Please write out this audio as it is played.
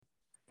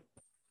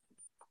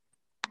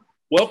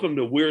Welcome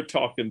to We're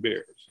Talking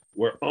Bears,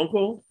 where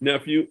uncle,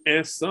 nephew,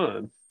 and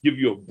son give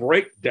you a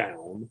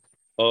breakdown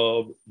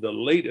of the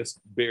latest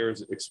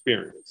Bears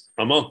experience.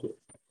 I'm uncle.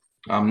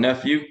 I'm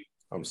nephew.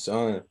 I'm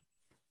son.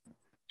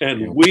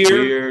 And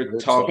we're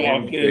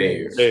talking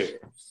Bears.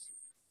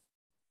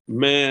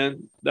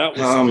 Man, that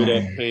was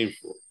straight up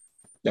painful.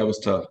 That was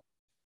tough.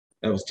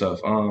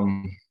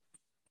 Man,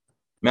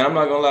 I'm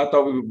not gonna lie. I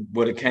thought we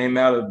would have came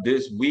out of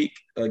this week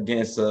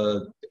against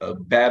a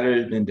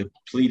battered and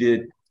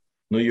depleted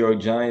New York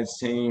Giants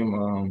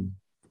team.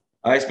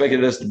 I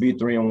expected us to be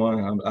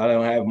 3-1. I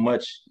don't have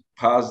much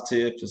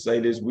positive to say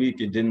this week.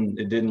 It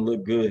didn't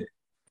look good.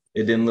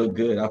 It didn't look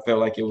good. I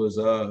felt like it was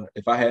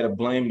if I had to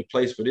blame the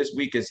place for this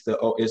week, it's the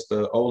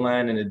O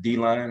line and the D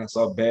line. I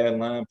saw bad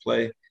line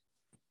play,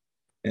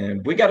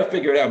 and we got to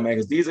figure it out, man.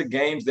 Because these are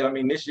games that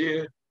this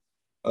year.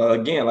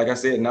 Again, like I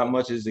said, not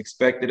much is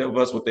expected of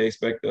us. What they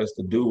expect us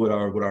to do with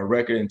our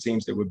record and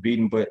teams that we're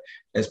beating. But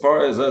as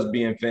far as us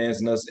being fans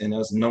and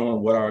us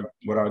knowing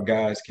what our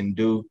guys can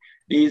do,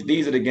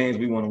 these are the games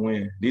we want to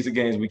win. These are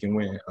games we can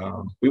win.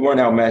 We weren't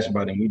outmatched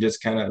by them. We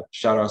just kind of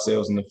shot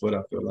ourselves in the foot,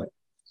 I feel like.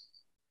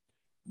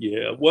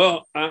 Yeah,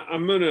 well,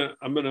 I'm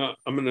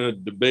gonna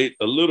debate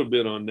a little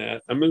bit on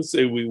that. I'm gonna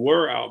say we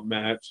were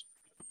outmatched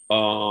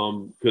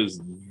because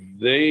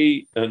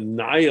they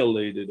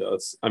annihilated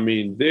us.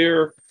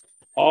 Their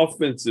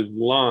offensive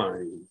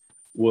line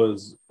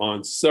was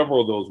on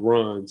several of those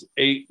runs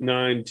 8,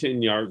 9,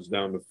 10 yards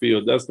down the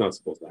field. That's not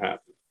supposed to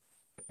happen.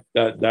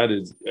 That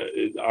is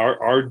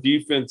our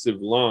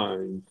defensive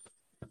line.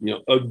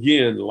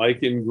 Again,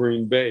 like in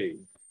Green Bay,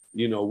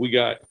 we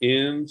got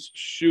ends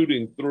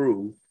shooting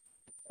through.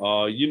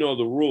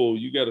 The rule,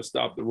 you got to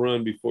stop the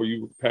run before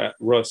you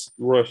rush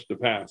the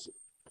pass.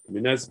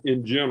 That's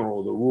in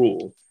general the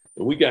rule.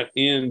 And we got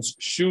ends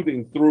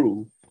shooting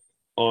through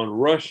on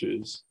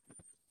rushes,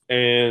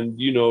 and,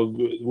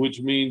 which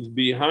means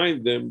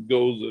behind them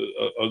goes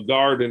a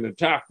guard and a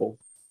tackle,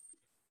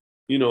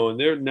 and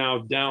they're now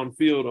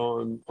downfield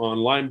on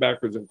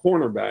linebackers and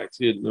cornerbacks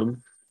hitting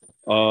them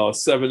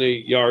 7,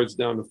 8 yards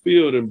down the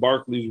field, and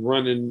Barkley's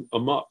running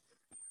them up,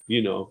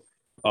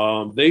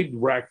 They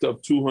racked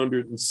up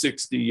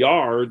 260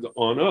 yards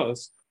on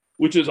us,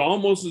 which is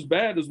almost as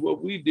bad as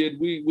what we did.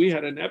 We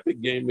had an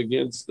epic game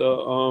against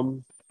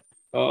the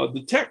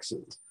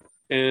Texans,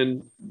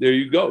 and there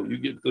you go. You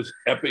get this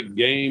epic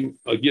game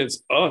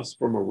against us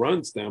from a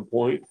run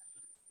standpoint,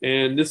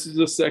 and this is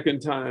the second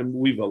time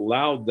we've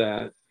allowed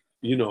that.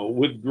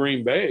 With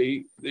Green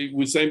Bay,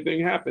 the same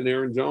thing happened.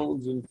 Aaron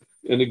Jones and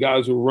the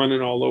guys were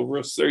running all over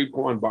us.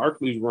 Saquon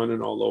Barkley's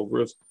running all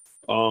over us.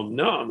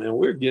 No, man,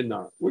 we're getting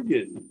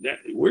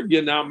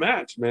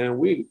outmatched, man.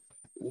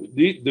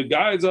 The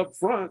guys up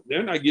front,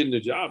 they're not getting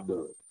the job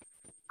done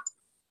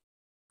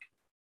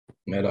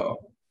at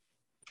all.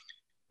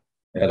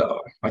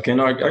 I can't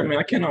argue.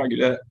 I can't argue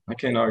that.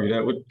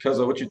 Because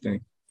of what you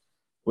think.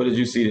 What did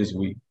you see this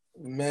week?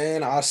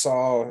 Man, I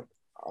saw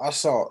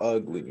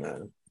ugly,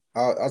 man.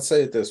 I'll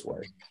say it this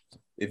way: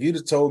 if you'd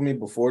have told me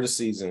before the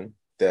season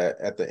that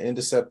at the end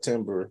of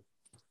September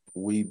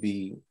we'd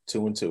be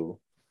 2-2.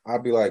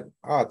 I'd be like,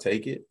 I'll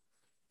take it.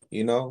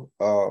 I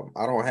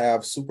don't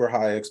have super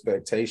high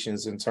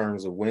expectations in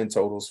terms of win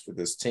totals for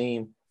this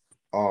team.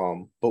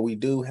 But we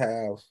do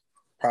have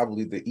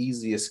probably the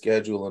easiest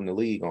schedule in the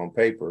league on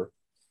paper.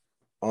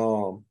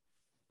 So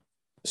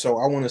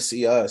I want to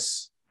see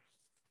us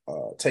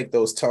take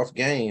those tough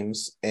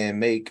games and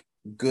make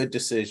good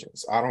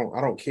decisions. I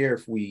don't care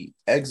if we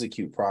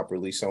execute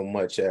properly so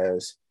much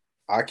as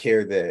I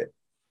care that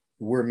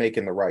we're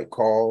making the right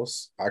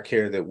calls. I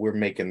care that we're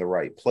making the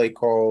right play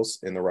calls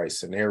in the right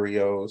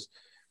scenarios.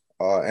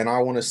 And I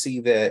want to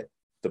see that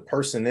the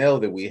personnel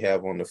that we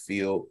have on the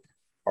field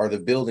are the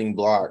building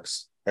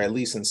blocks, at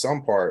least in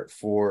some part,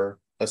 for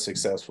a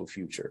successful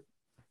future.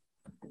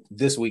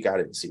 This week, I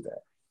didn't see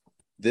that.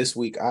 This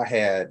week, I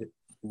had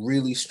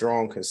really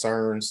strong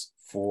concerns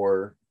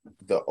for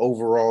the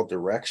overall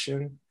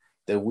direction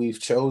that we've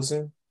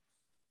chosen,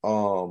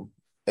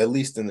 at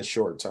least in the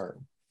short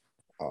term.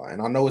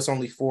 And I know it's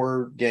only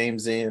 4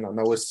 games in. I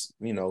know it's,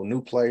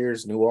 new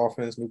players, new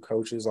offense, new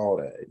coaches, all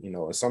that,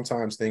 and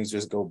sometimes things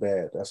just go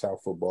bad. That's how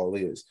football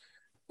is.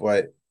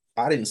 But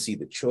I didn't see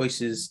the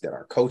choices that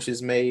our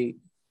coaches made.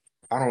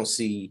 I don't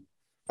see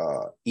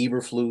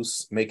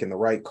Eberflus making the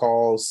right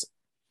calls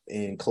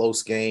in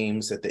close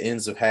games at the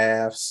ends of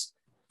halves.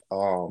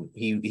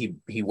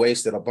 He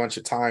wasted a bunch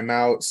of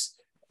timeouts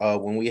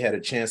when we had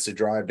a chance to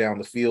drive down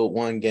the field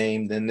one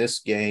game. Then this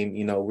game,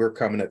 we're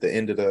coming at the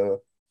end of the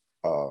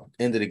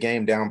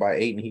game down by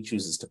 8 and he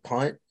chooses to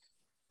punt.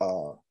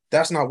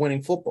 That's not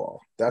winning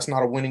football. That's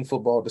not a winning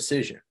football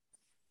decision.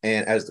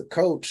 And as the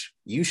coach,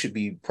 you should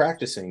be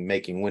practicing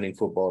making winning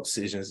football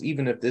decisions,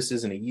 even if this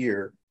isn't a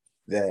year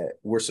that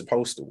we're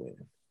supposed to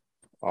win.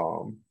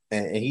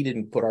 And he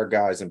didn't put our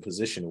guys in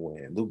position to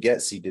win. Lou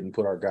Getsy didn't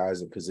put our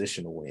guys in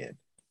position to win.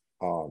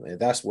 And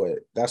that's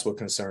what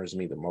concerns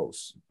me the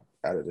most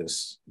out of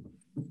this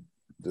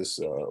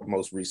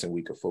most recent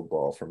week of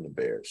football from the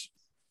Bears.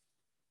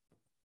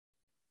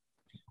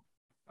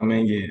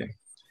 Yeah.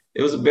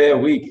 it was a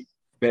bad week.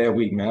 Bad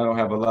week, man. I don't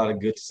have a lot of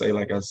good to say,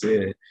 like I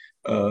said.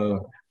 Uh,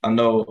 I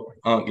know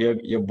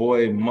your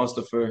boy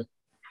Mustafa,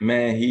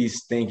 man,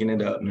 he's stinking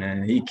it up,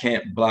 man. He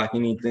can't block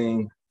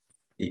anything.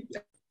 He,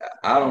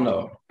 I don't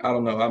know. I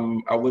don't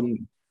know. I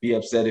wouldn't be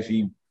upset if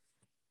he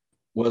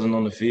wasn't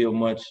on the field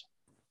much.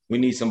 We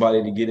need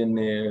somebody to get in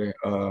there.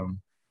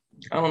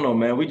 I don't know,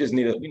 man. We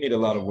need a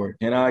lot of work.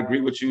 And I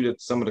agree with you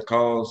that some of the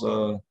calls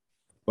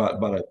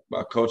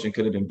about coaching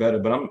could have been better.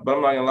 But I'm not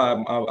gonna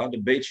lie. I'll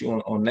debate you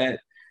on that.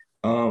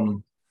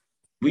 Um,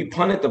 we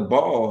punted the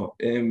ball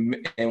and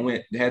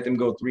went had them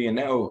go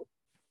 3-0.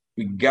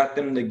 We got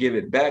them to give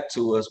it back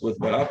to us with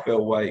what I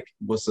felt like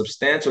was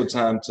substantial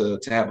time to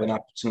have an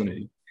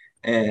opportunity.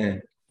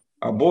 And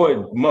our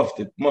boy muffed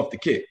the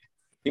kick.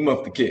 He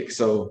muffed the kick.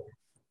 So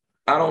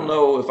I don't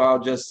know if I'll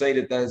just say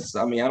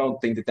I mean, I don't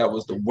think that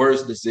was the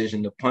worst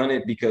decision to punt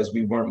it because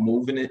we weren't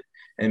moving it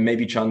and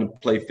maybe trying to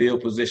play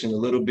field position a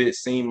little bit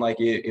seemed like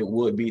it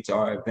would be to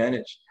our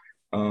advantage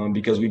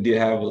because we did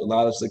have a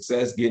lot of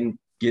success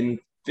getting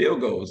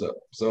field goals up.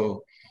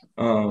 So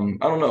I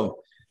don't know.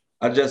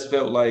 I just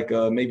felt like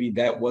maybe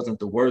that wasn't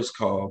the worst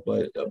call,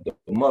 but the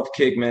muff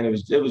kick, man, it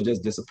was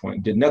just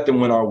disappointing. Nothing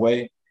went our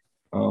way.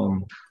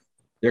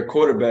 Their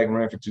quarterback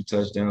ran for 2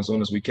 touchdowns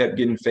on us. We kept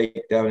getting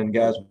faked out, and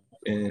guys,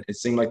 and it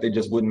seemed like they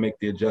just wouldn't make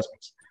the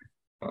adjustments.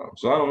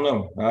 So I don't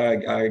know.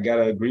 I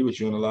gotta agree with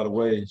you in a lot of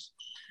ways,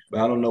 but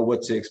I don't know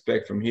what to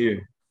expect from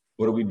here.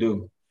 What do we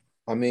do?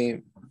 I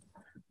mean,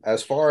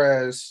 as far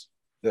as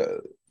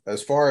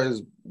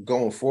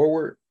going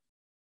forward,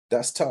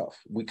 that's tough.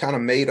 We kind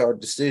of made our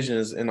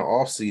decisions in the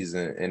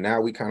offseason, and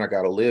now we kind of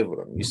got to live with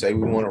them. You say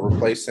we want to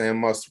replace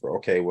Sam Mustipher.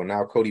 Okay, well,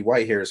 now Cody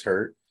Whitehair's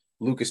hurt.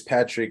 Lucas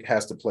Patrick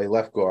has to play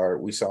left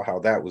guard. We saw how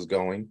that was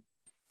going.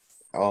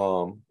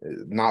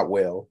 Not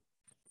well.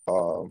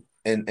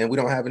 And we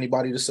don't have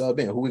anybody to sub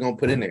in. Who we going to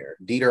put in there?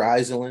 Dieter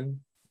Eiselin,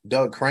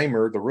 Doug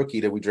Kramer, the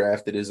rookie that we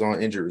drafted, is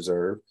on injured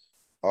reserve.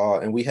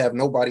 And we have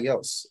nobody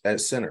else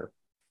at center.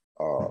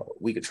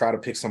 We could try to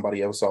pick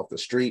somebody else off the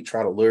street,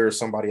 try to lure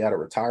somebody out of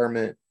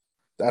retirement.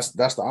 That's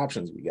the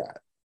options we got.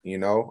 You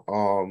know,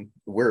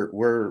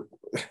 we're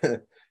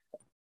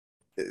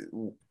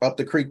up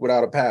the creek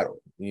without a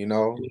paddle, you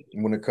know,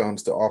 when it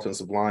comes to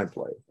offensive line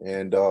play.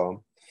 And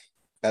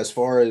as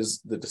far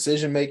as the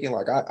decision making,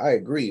 like I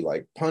agree,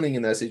 like punting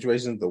in that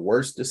situation is the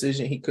worst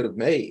decision he could have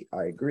made.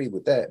 I agree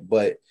with that,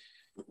 but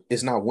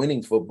it's not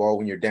winning football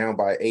when you're down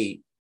by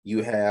 8.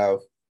 You have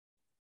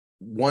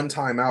 1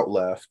 timeout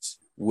left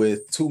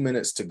with 2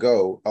 minutes to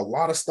go. A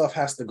lot of stuff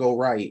has to go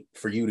right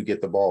for you to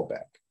get the ball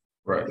back.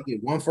 Right. You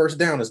get 1 first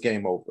down, is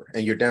game over,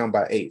 and you're down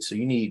by 8. So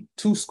you need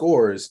 2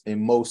 scores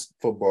in most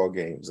football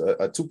games.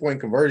 A 2-point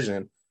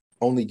conversion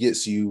only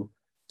gets you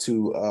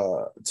to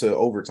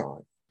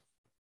overtime.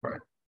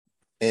 Right.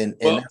 And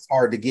that's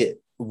hard to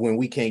get when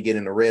we can't get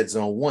in the red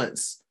zone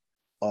once,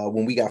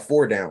 when we got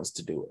 4 downs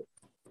to do it.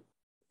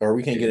 Or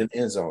we can't get in the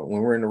end zone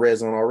when we're in the red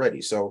zone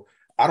already. So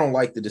I don't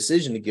like the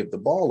decision to give the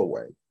ball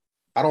away.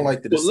 I don't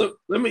like the decision.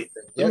 Let me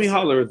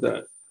holler at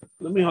that.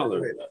 Let me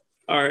holler at that.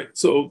 All right.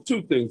 So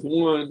 2 things.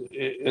 One,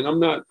 and I'm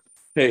not,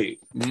 hey,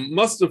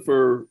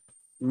 Mustipher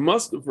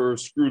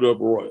screwed up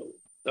royally.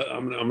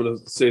 I'm going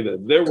to say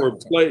that. There were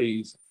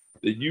plays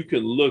that you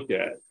can look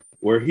at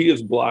where he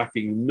is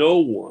blocking no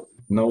one.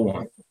 No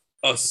one.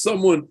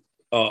 Someone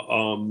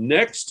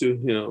next to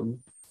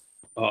him,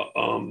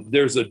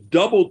 there's a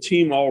double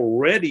team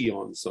already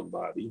on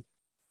somebody,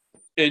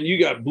 and you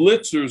got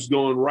blitzers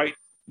going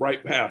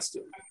right past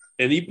him,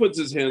 and he puts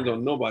his hands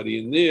on nobody.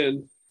 And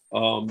then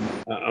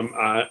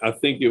I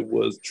think it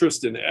was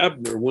Tristan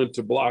Ebner went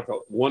to block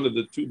one of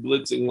the 2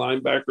 blitzing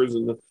linebackers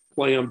in the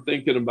play. I'm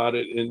thinking about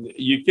it, and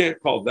you can't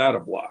call that a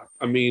block.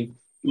 I mean,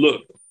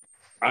 look,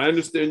 I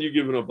understand you're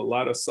giving up a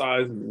lot of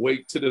size and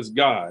weight to this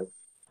guy,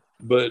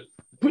 but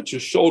put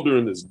your shoulder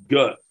in his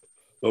gut,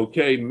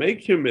 okay?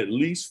 Make him at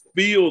least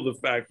feel the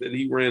fact that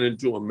he ran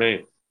into a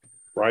man,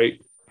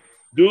 right?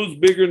 Dude's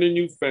bigger than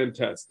you,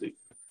 fantastic.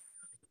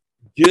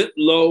 Get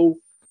low,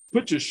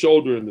 put your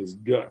shoulder in his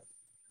gut.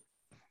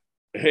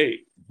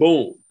 Hey,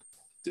 boom.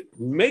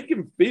 Make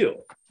him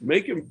feel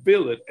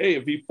it. Hey,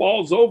 if he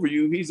falls over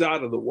you, he's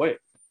out of the way.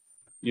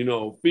 You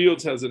know,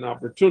 Fields has an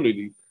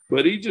opportunity,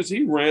 but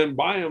he ran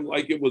by him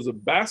like it was a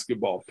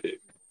basketball pick.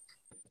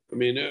 I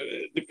mean,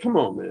 come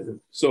on, man.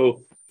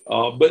 So,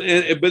 but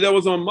that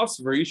was on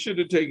Mustipher. He should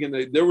have taken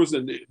there was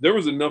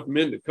enough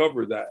men to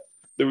cover that.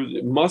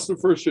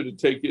 Mustipher should have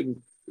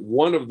taken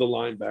one of the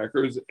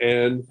linebackers,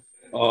 and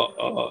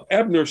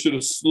Ebner should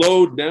have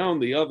slowed down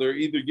the other,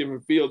 either giving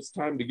Fields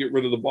time to get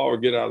rid of the ball or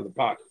get out of the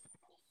pocket.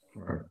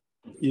 Right.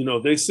 You know,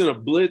 they sent a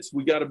blitz.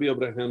 We got to be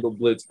able to handle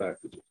blitz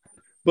packages.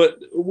 But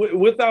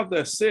without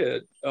that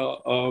said,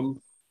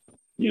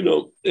 you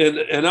know,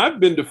 and I've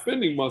been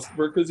defending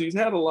Mustipher because he's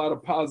had a lot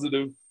of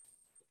positive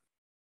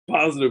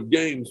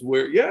games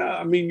where, yeah,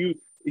 I mean,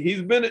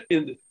 he's been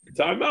in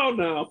timeout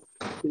now.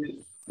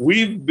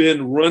 We've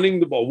been running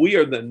the ball. We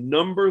are the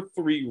number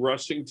 3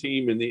 rushing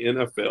team in the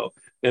NFL.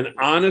 And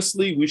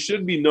honestly, we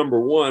should be number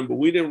 1, but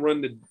we didn't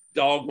run the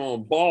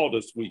doggone ball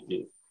this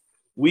weekend.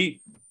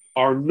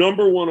 our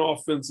number one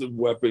offensive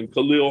weapon,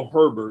 Khalil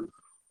Herbert,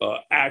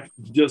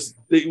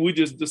 we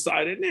just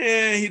decided,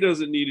 he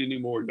doesn't need any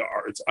more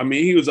yards. I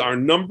mean, he was our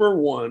number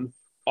one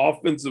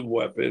offensive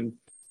weapon,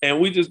 and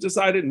we just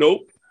decided,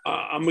 nope,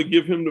 I'm going to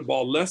give him the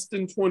ball less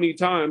than 20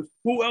 times.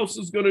 Who else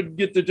is going to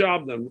get the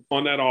job done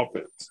on that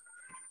offense?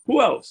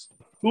 Who else?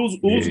 Who's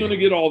going to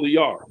get all the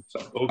yards?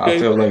 Okay. I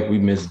feel like we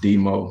missed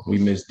Demo. We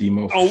missed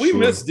Demo. We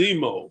missed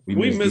Demo.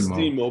 We missed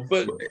Demo.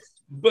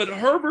 But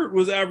Herbert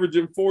was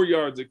averaging 4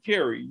 yards a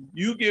carry.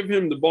 You give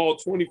him the ball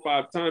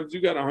 25 times,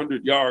 you got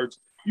 100 yards.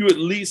 You at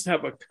least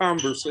have a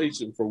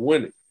conversation for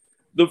winning.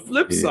 The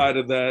flip side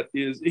of that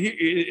is,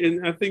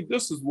 and I think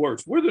this is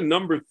worse, we're the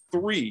number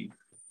 3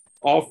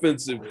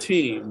 offensive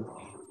team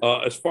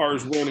as far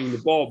as running the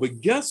ball. But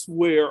guess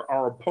where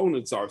our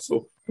opponents are?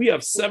 So we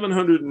have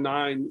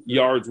 709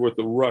 yards worth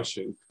of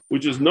rushing,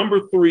 which is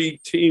number 3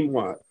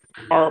 team-wide.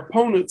 Our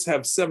opponents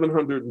have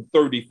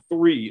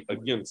 733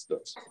 against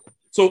us.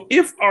 So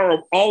if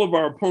all of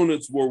our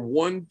opponents were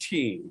one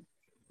team,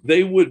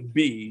 they would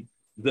be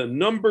the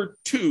number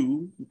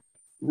 2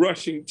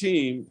 rushing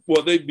team.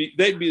 Well, they'd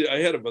be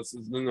ahead of us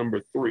as the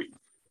number 3,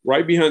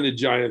 right behind the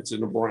Giants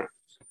and the Browns.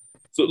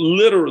 So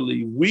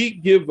literally, we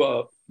give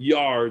up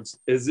yards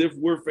as if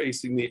we're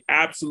facing the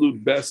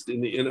absolute best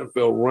in the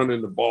NFL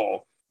running the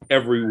ball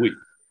every week.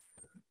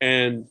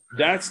 And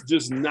that's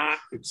just not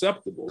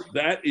acceptable.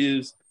 That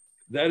is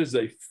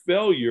a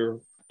failure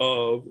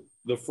of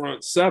the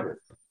front 7.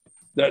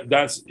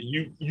 That's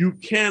you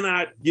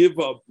cannot give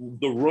up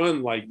the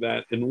run like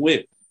that and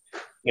win.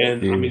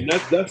 And I mean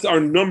that's our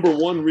number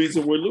 1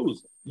 reason we're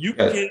losing. You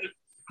can't.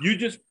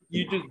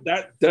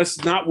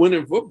 That's not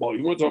winning football.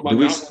 You want to talk about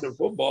not winning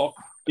football?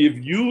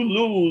 If you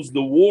lose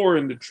the war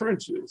in the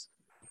trenches,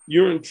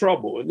 you're in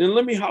trouble. And then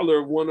let me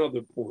holler at one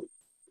other point,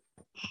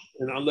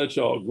 and I'll let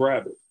y'all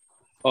grab it.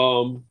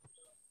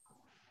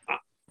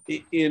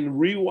 In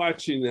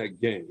rewatching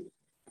that game,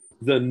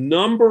 the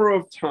number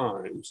of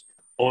times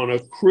on a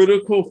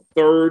critical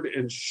 3rd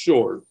and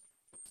short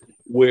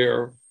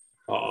where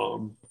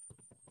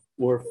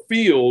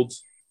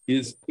Fields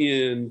is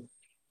in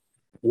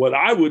what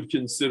I would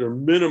consider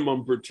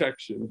minimum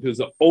protection, because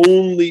the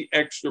only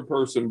extra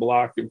person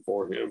blocking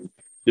for him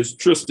is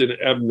Tristan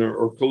Ebner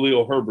or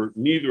Khalil Herbert.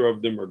 Neither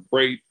of them are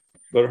great,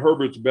 but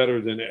Herbert's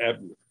better than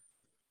Ebner.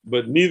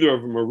 But neither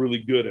of them are really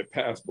good at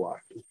pass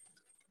blocking.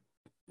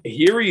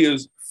 Here he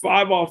is,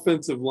 5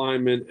 offensive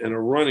linemen and a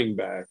running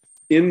back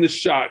in the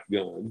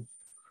shotgun,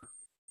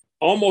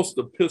 almost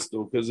a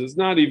pistol, because it's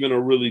not even a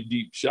really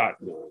deep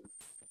shotgun.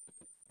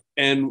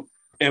 And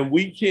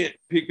we can't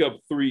pick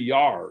up 3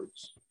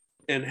 yards.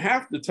 And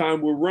half the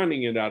time we're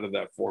running it out of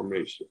that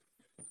formation.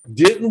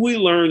 Didn't we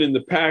learn in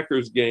the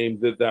Packers game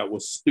that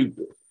was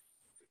stupid?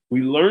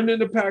 We learned in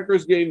the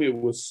Packers game it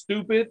was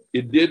stupid.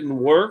 It didn't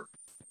work.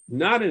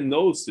 Not in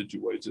those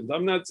situations.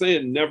 I'm not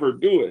saying never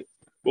do it.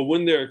 But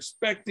when they're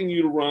expecting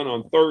you to run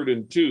on 3rd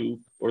and 2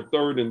 or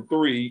 3rd and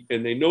 3,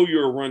 and they know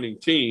you're a running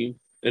team,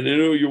 and they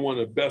know you're one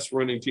of the best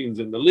running teams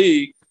in the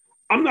league,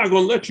 I'm not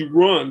going to let you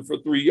run for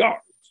 3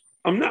 yards.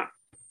 I'm not.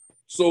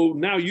 So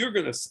now you're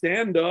going to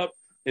stand up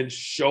and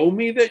show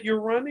me that you're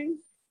running,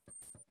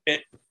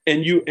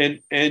 and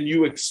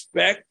you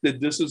expect that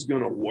this is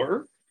going to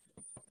work.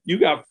 You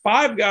got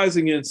 5 guys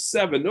against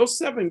 7. Those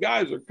 7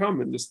 guys are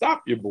coming to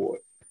stop your boy.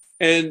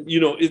 And,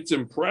 it's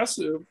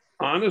impressive,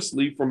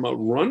 honestly, from a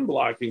run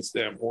blocking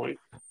standpoint,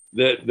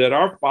 that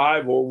our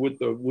 5 or with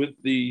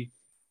the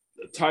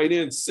tight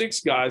end 6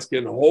 guys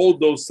can hold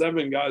those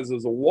 7 guys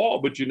as a wall,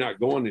 but you're not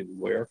going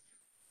anywhere.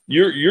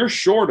 You're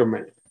short a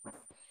man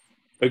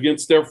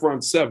against their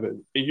front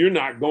 7, and you're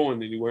not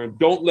going anywhere. And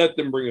don't let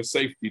them bring a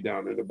safety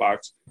down in the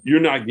box. You're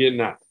not getting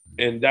out.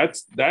 And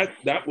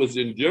that was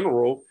in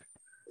general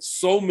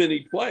so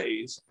many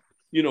plays,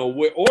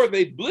 or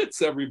they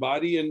blitz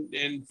everybody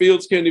and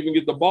Fields can't even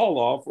get the ball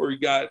off, or he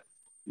got,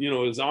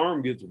 his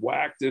arm gets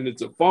whacked and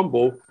it's a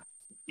fumble.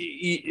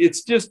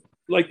 It's just,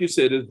 like you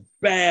said, it's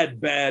bad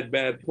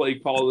play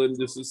calling.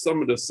 This is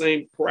some of the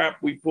same crap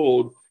we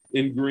pulled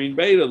in Green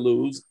Bay to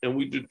lose, and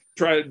we just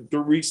tried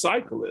to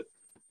recycle it.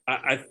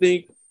 I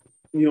think,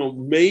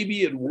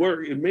 maybe it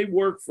may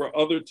work for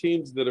other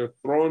teams that are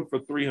throwing for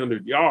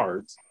 300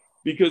 yards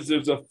because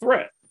there's a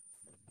threat,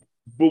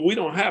 but we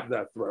don't have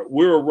that threat.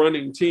 We're a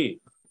running team.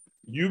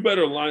 You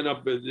better line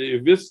up.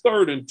 If it's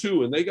 3rd and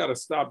 2 and they got to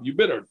stop, you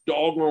better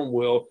doggone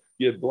well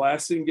get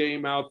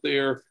Blasingame out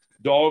there,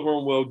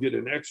 doggone well get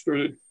an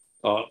extra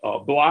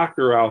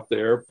blocker out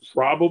there,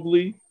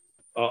 probably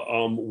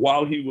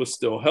while he was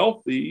still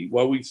healthy,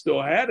 while we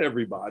still had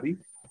everybody.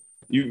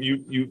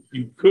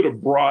 You could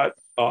have brought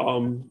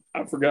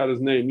I forgot his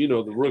name,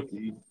 the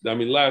rookie. I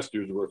mean, last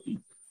year's rookie.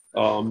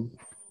 What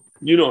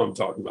I'm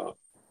talking about.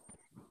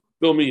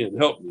 Fill me in,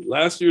 help me.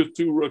 Last year's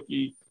 2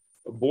 rookie,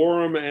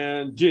 Borum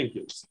and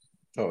Jenkins.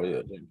 Oh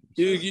yeah,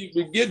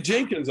 you get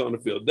Jenkins on the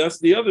field. That's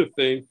the other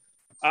thing.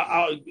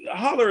 I'll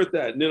holler at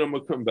that, and then I'm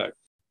gonna come back.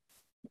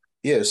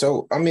 Yeah.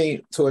 So I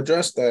mean, to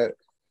address that,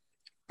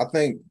 I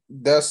think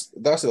that's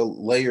a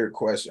layered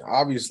question.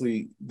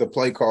 Obviously, the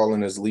play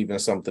calling is leaving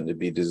something to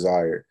be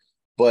desired,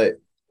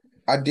 But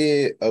I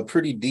did a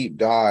pretty deep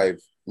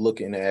dive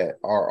looking at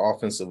our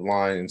offensive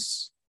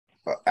line's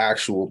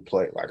actual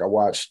play. Like I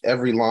watched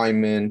every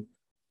lineman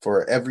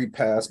for every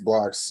pass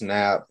block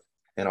snap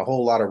and a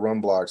whole lot of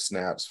run block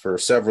snaps for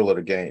several of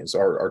the games,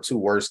 our two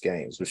worst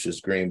games, which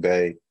is Green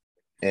Bay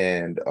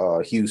and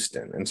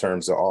Houston in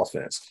terms of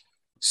offense.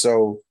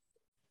 So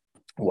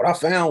what I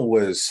found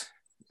was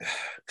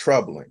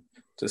troubling,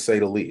 to say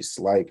the least.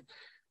 Like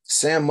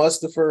Sam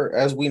Mustipher,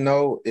 as we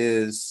know,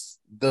 is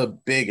the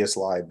biggest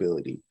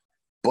liability.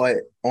 But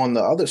on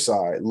the other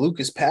side,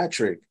 Lucas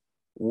Patrick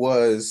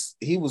was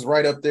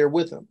right up there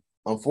with him.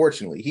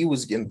 Unfortunately, he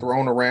was getting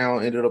thrown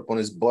around, ended up on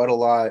his butt a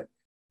lot.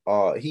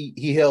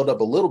 He held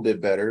up a little bit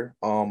better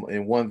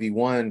in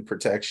 1v1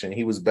 protection.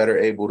 He was better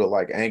able to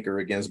like anchor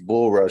against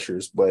bull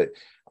rushers. But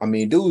I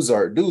mean, dudes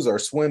are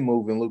swim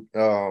moving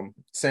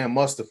Sam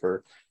Mustipher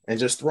and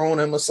just throwing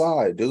him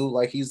aside, dude.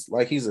 Like he's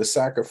a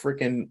sack of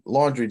freaking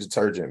laundry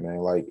detergent, man.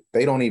 Like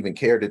they don't even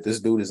care that this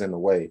dude is in the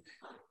way.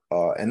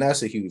 And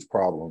that's a huge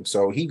problem.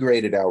 So he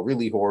graded out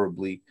really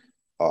horribly.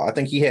 I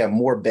think he had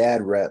more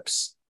bad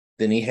reps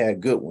than he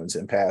had good ones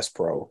in pass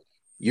pro.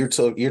 You're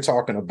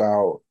talking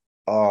about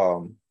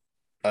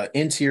an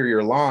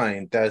interior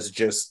line that's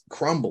just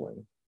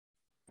crumbling.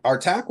 Our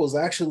tackles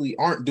actually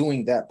aren't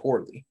doing that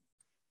poorly.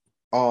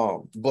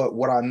 But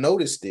what I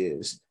noticed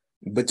is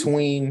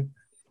between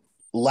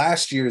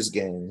last year's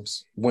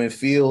games when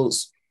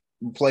Fields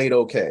played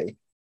okay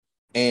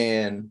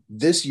and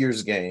this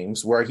year's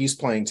games where he's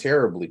playing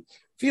terribly,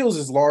 Fields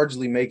is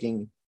largely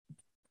making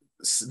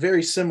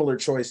very similar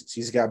choices.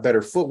 He's got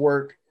better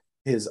footwork.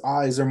 His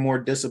eyes are more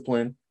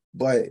disciplined.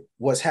 But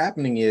what's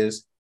happening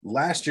is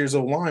last year's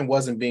O-line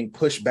wasn't being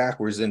pushed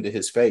backwards into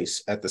his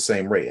face at the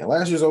same rate. And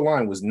last year's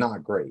O-line was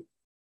not great.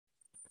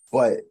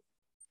 But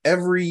I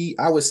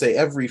would say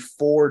every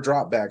 4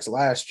 dropbacks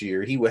last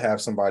year, he would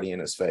have somebody in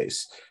his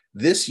face.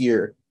 This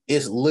year,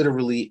 it's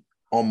literally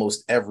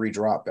almost every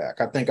dropback.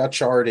 I think I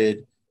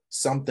charted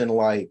something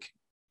like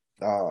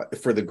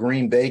for the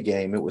Green Bay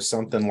game, it was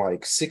something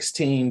like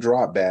 16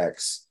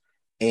 dropbacks,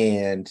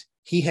 and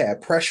he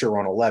had pressure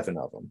on 11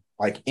 of them,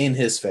 like in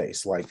his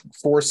face, like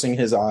forcing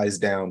his eyes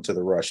down to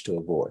the rush to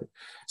avoid.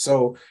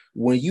 So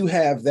when you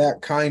have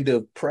that kind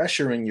of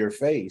pressure in your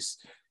face,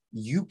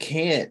 you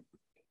can't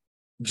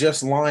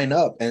just line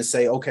up and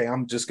say, okay,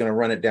 I'm just going to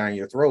run it down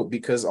your throat,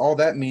 because all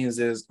that means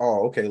is,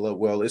 oh, okay, look,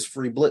 well, it's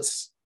free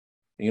blitz.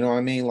 You know what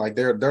I mean? Like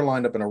they're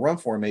lined up in a run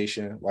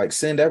formation, like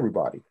send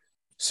everybody.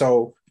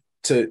 So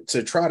to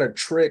try to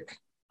trick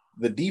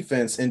the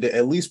defense into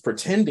at least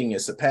pretending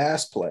it's a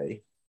pass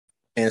play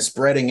and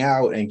spreading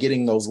out and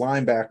getting those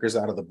linebackers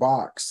out of the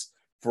box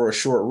for a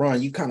short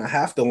run, you kind of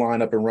have to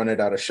line up and run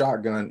it out of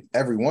shotgun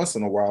every once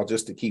in a while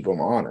just to keep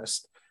them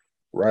honest,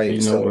 right?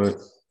 You know what?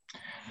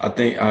 I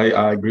think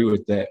I agree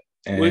with that.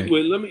 And wait,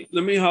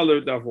 let me holler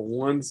at that for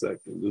 1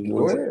 second.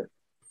 Go ahead.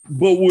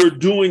 But we're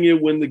doing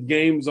it when the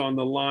game's on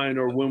the line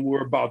or when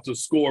we're about to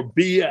score.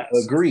 BS.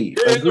 Agreed.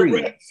 You're in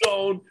the red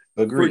zone.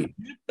 Agreed.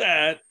 Forget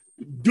that.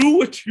 Do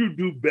what you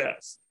do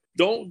best.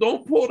 Don't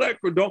pull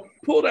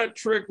that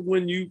trick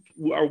when you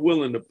are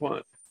willing to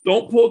punt.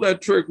 Don't pull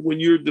that trick when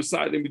you're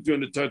deciding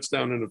between a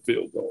touchdown and a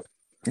field goal.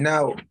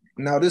 Now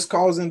this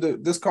calls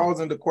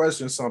into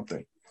question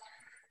something.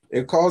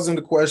 It calls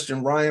into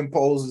question Ryan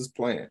Poles'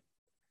 plan.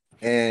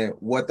 And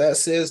what that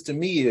says to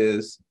me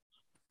is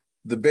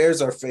the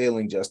Bears are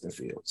failing Justin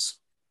Fields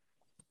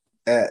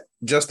at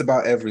just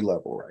about every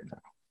level right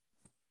now.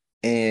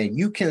 And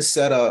you can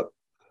set up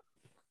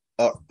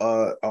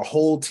a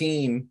whole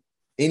team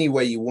any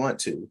way you want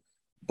to.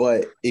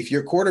 But if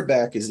your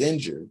quarterback is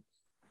injured,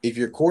 if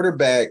your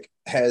quarterback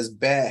has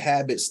bad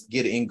habits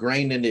get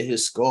ingrained into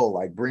his skull,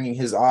 like bringing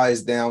his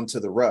eyes down to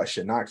the rush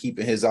and not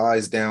keeping his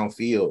eyes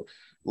downfield,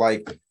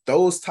 like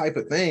those type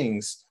of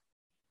things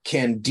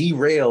can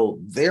derail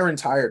their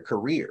entire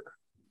career.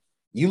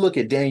 You look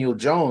at Daniel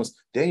Jones.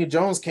 Daniel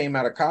Jones came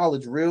out of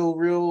college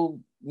real,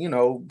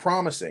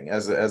 promising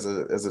as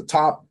a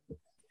top,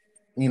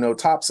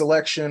 top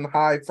selection,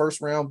 high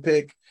first round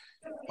pick.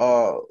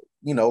 A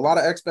lot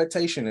of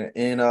expectation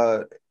in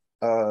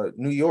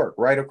New York,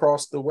 right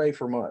across the way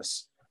from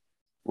us,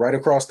 right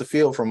across the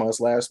field from us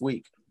last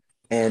week.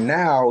 And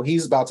now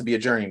he's about to be a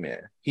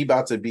journeyman. He's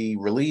about to be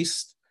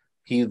released.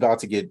 He's about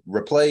to get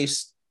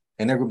replaced,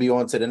 and they're going to be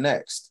on to the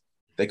next.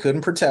 They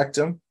couldn't protect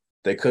him.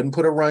 They couldn't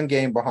put a run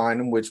game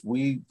behind him, which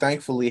we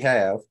thankfully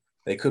have.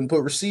 They couldn't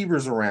put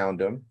receivers around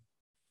him.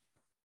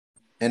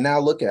 And now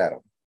look at him.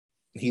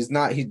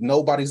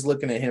 Nobody's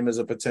looking at him as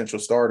a potential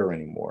starter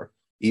anymore,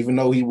 even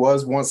though he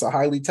was once a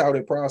highly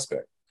touted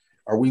prospect.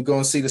 Are we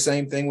going to see the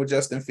same thing with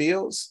Justin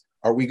Fields?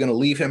 Are we going to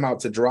leave him out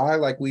to dry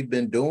like we've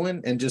been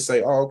doing and just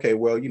say, oh, okay,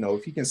 well,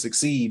 if he can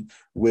succeed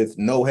with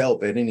no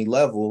help at any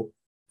level,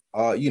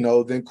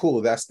 then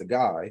cool, that's the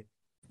guy,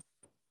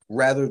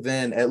 rather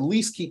than at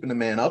least keeping the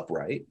man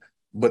upright.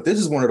 But this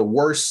is one of the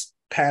worst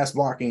pass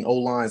blocking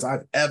O-lines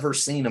I've ever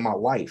seen in my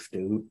life,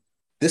 dude.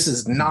 This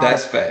is not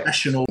that's a facts.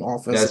 professional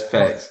offensive. That's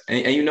facts.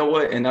 And you know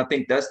what? And I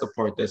think that's the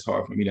part that's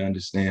hard for me to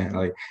understand.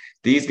 Like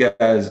these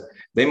guys,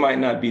 they might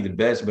not be the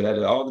best, but out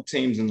of all the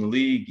teams in the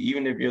league,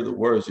 even if you're the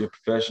worst, you're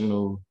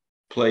professional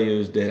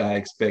players that I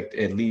expect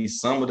at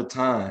least some of the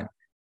time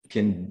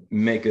can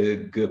make a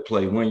good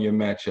play, win your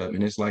matchup.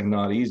 And it's like,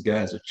 nah, these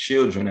guys are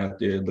children out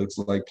there. It looks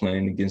like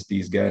playing against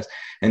these guys.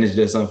 And it's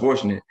just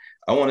unfortunate.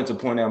 I wanted to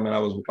point out, man, I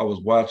was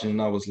watching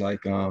and I was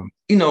like, I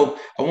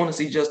want to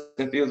see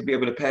Justin Fields be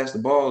able to pass the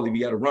ball. He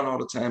got to run all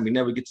the time. We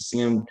never get to see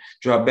him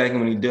drop back. And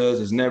when he does,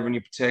 there's never any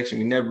protection.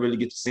 We never really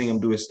get to see him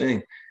do his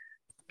thing.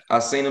 I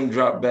seen him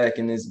drop back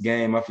in this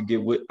game. I forget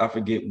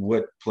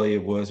what play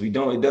it was. It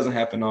doesn't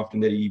happen often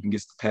that he even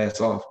gets to pass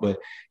off, but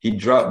he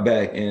dropped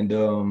back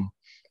and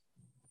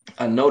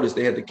I noticed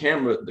they had the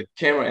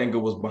camera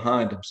angle was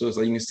behind him. So it's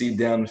like you can see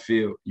down the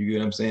field. You get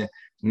what I'm saying?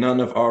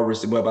 None of our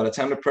receivers, but by the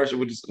time the pressure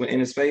was in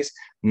his face,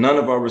 none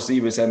of our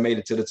receivers had made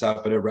it to the top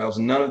of their routes.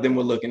 None of them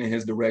were looking in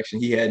his direction.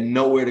 He had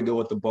nowhere to go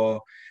with the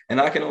ball.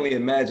 And I can only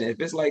imagine if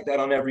it's like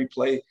that on every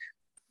play,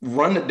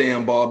 run the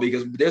damn ball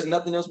because there's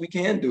nothing else we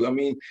can do. I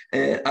mean,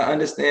 and I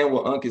understand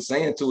what Unc is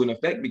saying to an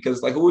effect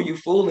because like, who are you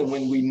fooling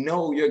when we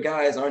know your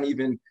guys aren't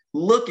even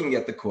looking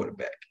at the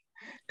quarterback?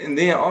 And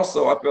then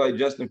also, I feel like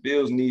Justin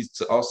Fields needs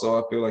to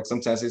also, I feel like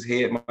sometimes his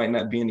head might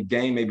not be in the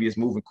game. Maybe it's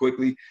moving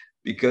quickly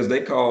because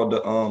they called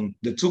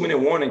the 2-minute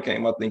warning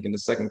came, I think, in the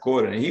second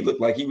quarter. And he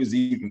looked like he was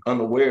even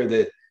unaware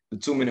that the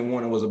 2-minute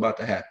warning was about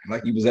to happen.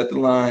 Like he was at the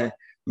line,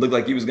 looked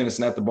like he was going to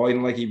snap the ball. He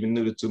didn't like he even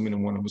knew the 2-minute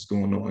warning was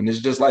going on. And it's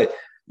just like,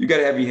 you got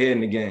to have your head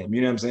in the game.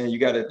 You know what I'm saying? You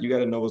got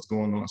to know what's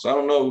going on. So I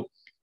don't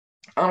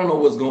know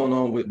what's going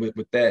on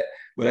with that,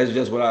 but that's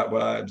just what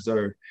I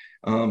observed.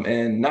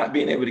 And not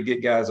being able to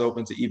get guys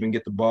open to even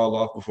get the ball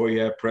off before you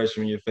have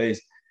pressure in your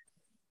face.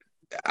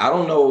 I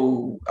don't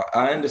know.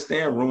 I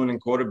understand ruining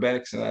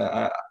quarterbacks, and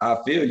I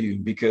feel you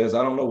because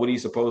I don't know what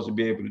he's supposed to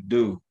be able to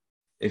do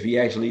if he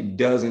actually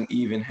doesn't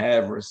even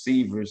have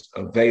receivers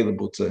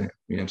available to him.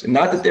 You know what I'm saying?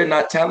 Not that they're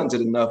not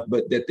talented enough,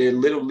 but that they're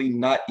literally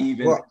not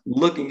even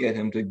looking at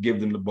him to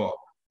give them the ball.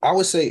 I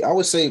would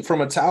say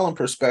from a talent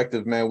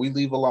perspective, man, we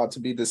leave a lot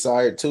to be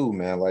desired too,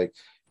 man. Like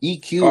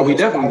EQ we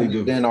definitely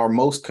do. Been our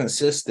most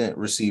consistent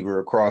receiver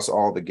across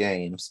all the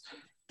games.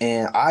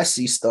 And I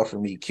see stuff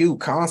from EQ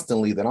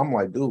constantly that I'm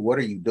like, dude, what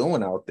are you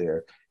doing out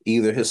there?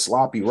 Either his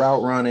sloppy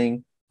route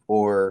running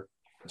or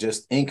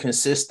just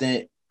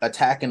inconsistent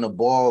attacking the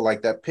ball,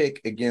 like that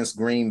pick against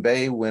Green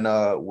Bay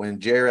when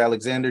Jerry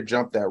Alexander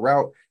jumped that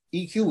route.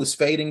 EQ was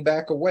fading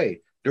back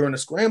away. During a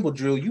scramble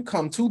drill, you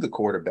come to the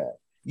quarterback.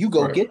 You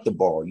go get the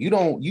ball. You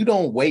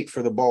don't wait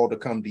for the ball to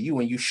come to you,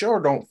 and you sure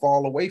don't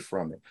fall away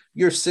from it.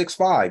 You're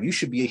 6'5". You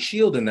should be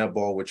shielding that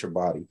ball with your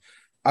body.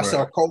 I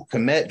saw Cole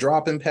Kmet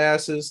dropping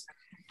passes.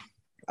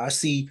 I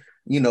see,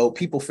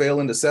 people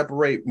failing to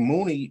separate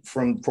Mooney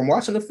from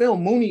watching the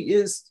film. Mooney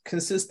is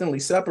consistently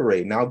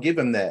separating. I'll give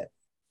him that.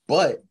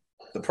 But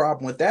the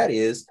problem with that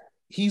is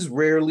he's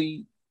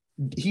rarely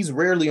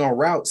on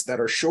routes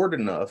that are short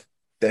enough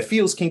that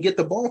Fields can get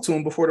the ball to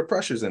him before the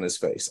pressure's in his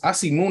face. I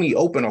see Mooney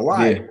open a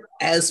lot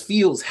as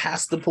Fields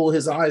has to pull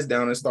his eyes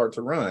down and start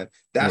to run.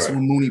 That's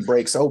when Mooney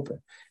breaks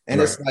open. And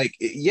it's like,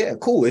 yeah,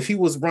 cool. If he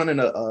was running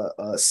a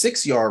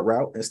 6-yard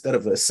route instead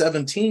of a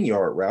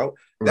 17-yard route,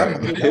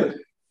 that might work.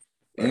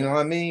 You know what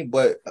I mean?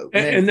 But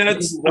man,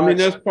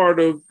 that's part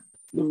of.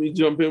 Let me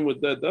jump in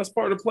with that. That's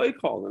part of play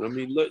calling. I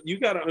mean, look, you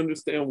got to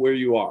understand where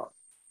you are.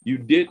 You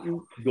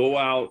didn't go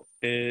out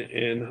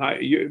and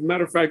hide.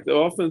 Matter of fact, the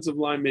offensive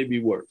line may be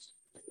worse.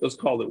 Let's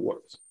call it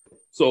worse.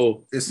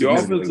 So your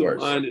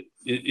offensive line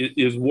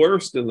is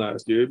worse than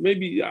last year.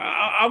 Maybe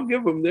I'll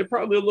give them. They're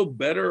probably a little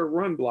better at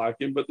run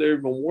blocking, but they're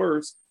even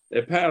worse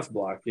at pass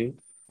blocking.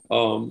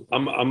 I'm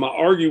gonna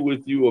argue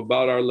with you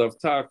about our left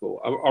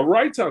tackle. Our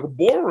right tackle,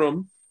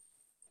 Borum,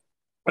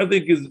 I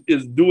think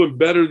is doing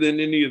better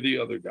than any of the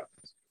other guys.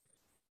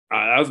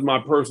 That's my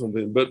personal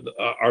thing. But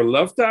our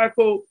left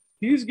tackle,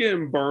 he's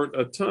getting burnt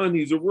a ton.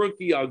 He's a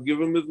rookie. I'll give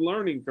him his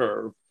learning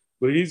curve,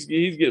 but he's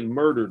getting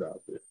murdered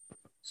out there.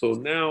 So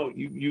now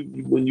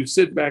you when you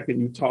sit back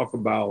and you talk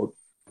about,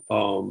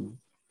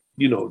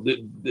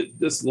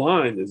 this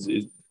line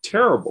is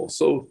terrible.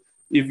 So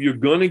if you're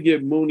going to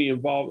get Mooney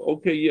involved,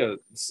 okay, yeah,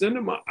 send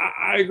him.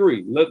 I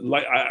agree.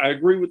 I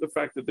agree with the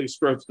fact that they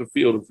stretched the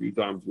field a few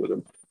times with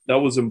him. That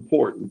was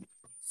important.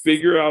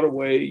 Figure out a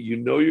way.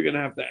 You're going to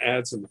have to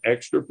add some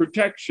extra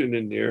protection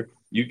in there.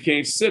 You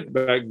can't sit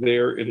back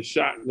there in a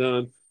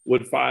shotgun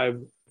with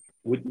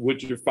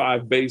your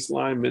 5 base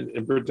linemen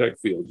and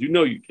protect Fields.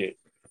 You can't.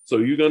 So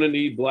you're going to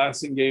need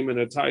Blasingame and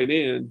a tight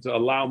end to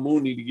allow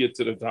Mooney to get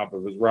to the top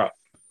of his route.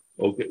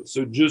 Okay,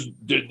 so just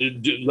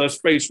let's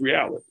face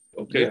reality.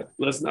 Okay,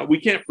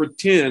 we can't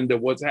pretend that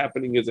what's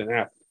happening isn't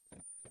happening,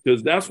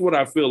 because that's what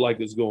I feel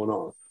like is going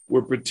on.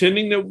 We're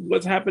pretending that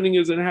what's happening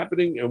isn't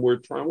happening, and we're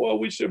trying,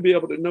 we should be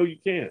able to know you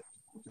can't.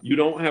 You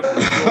don't have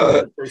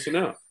the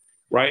personnel,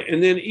 right?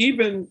 And then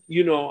even,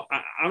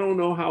 I don't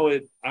know how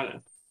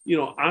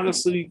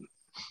honestly,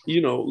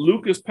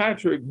 Lucas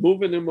Patrick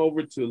moving him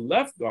over to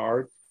left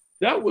guard,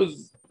 that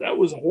was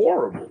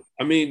horrible.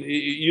 I mean,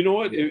 you know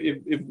what?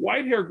 If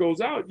Whitehair goes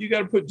out, you got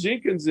to put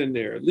Jenkins in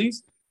there. At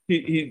least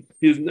he's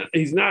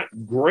not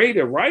great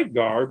at right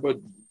guard, but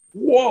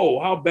whoa,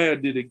 how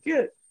bad did it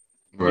get?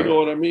 Right. You know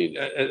what I mean?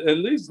 At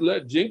least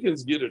let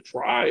Jenkins get a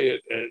try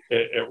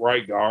at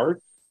right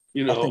guard.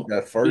 You I think know,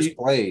 that first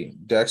play,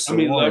 Dexter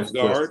Lawrence left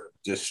guard.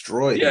 just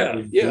destroyed Yeah,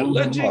 him. yeah.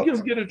 Let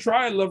Jenkins get a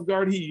try at left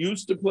guard. He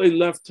used to play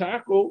left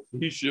tackle.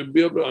 He should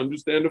be able to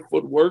understand the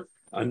footwork.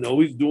 I know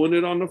he's doing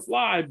it on the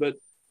fly, but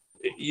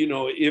you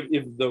know,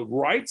 if the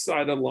right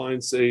side of the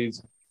line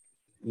says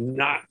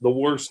not the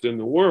worst in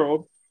the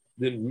world,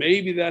 then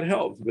maybe that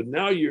helps. But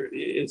now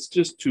it's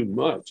just too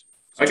much.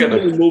 Too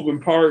many moving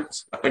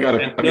parts. None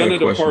of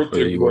the parts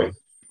are great.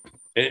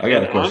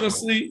 And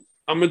honestly,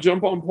 I'm gonna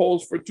jump on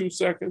polls for 2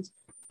 seconds.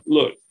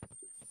 Look,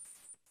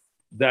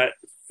 that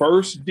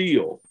first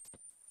deal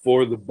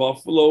for the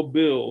Buffalo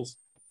Bills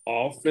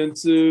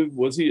offensive,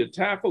 was he a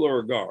tackle or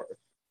a guard?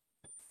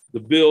 The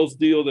Bills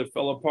deal that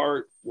fell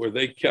apart where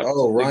they kept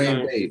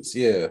Ryan Bates,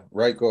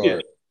 right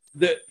guard.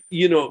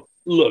 Yeah,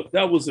 look,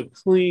 that was a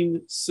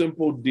clean,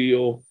 simple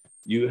deal.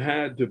 You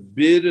had to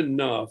bid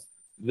enough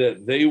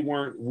that they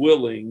weren't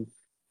willing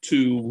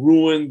to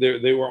ruin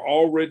they were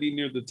already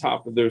near the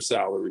top of their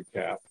salary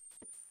cap.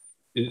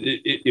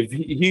 If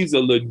he's a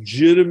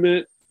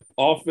legitimate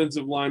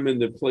offensive lineman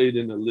that played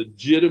in a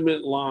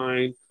legitimate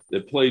line,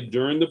 that played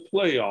during the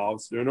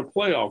playoffs, during a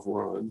playoff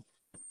run,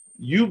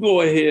 you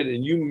go ahead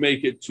and you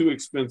make it too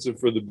expensive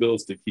for the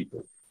Bills to keep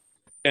him.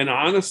 And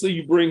honestly,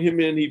 you bring him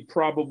in, he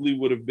probably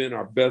would have been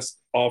our best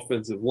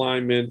offensive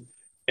lineman.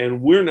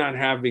 And we're not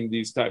having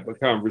these type of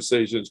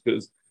conversations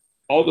because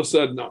all of a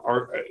sudden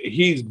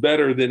he's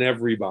better than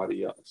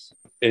everybody else.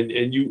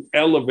 And you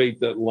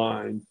elevate that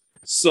line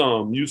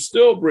some. You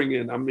still bring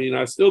in,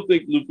 I still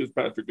think Lucas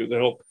Patrick is a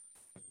help,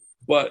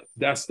 but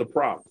that's the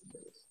problem.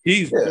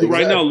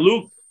 Right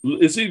now,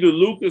 it's either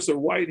Lucas or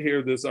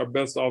Whitehair that's our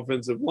best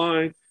offensive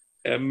line.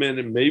 And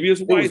maybe it's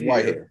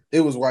Whitehair.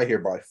 It was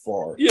Whitehair by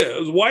far. Yeah,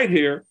 it was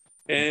Whitehair.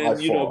 And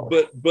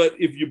but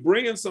if you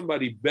bring in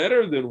somebody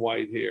better than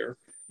Whitehair,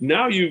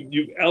 now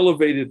you've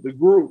elevated the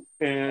group.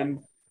 And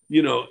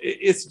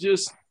it's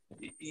just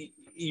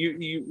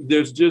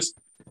there's just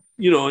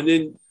and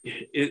then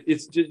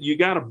it's just you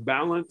got to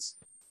balance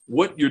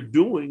what you're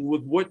doing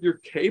with what you're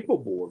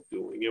capable of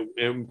doing.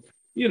 And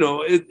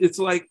it's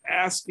like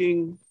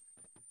asking.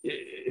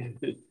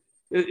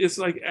 It's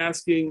like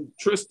asking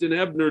Tristan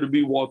Ebner to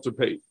be Walter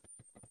Payton.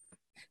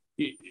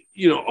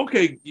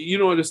 Okay,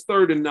 it's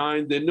 3rd and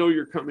 9. They know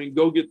you're coming.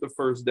 Go get the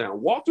first down.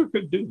 Walter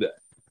could do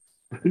that.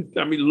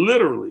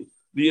 Literally,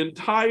 the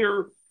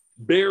entire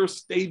Bear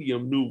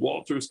Stadium knew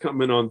Walter's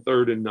coming on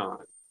 3rd and 9.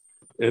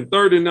 And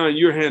 3rd and 9,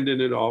 you're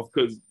handing it off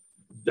because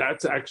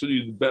that's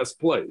actually the best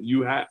play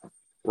you have,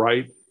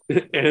 right?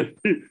 And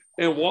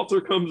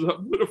Walter comes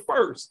up with a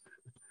first.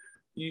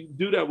 You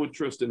do that with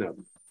Tristan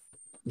Ebner.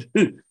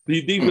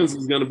 The defense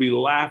is going to be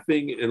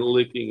laughing and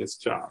licking his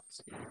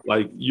chops.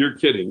 Like, you're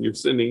kidding. You're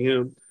sending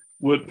him.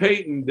 With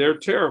Peyton, they're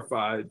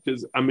terrified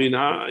because,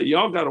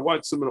 y'all got to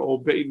watch some of the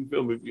old Peyton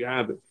film if you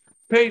haven't.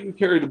 Peyton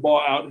carried the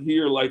ball out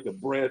here like a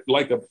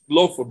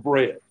loaf of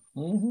bread.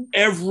 Mm-hmm.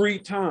 Every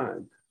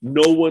time,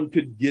 no one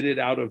could get it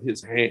out of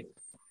his hand.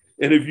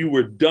 And if you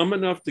were dumb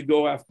enough to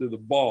go after the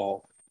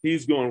ball,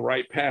 he's going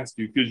right past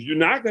you because you're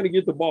not going to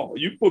get the ball.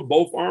 You put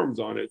both arms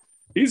on it.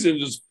 He's in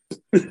just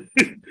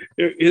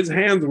his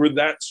hands were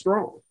that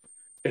strong.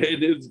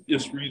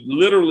 It's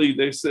literally,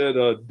 they said,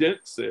 Dent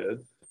said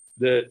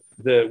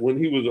that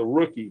when he was a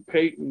rookie,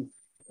 Peyton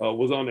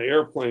was on the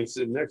airplane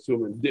sitting next to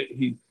him,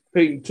 and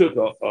Peyton took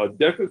a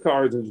deck of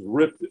cards and just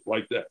ripped it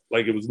like that,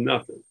 like it was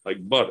nothing,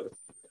 like butter.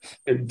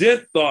 And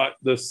Dent thought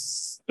the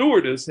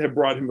stewardess had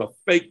brought him a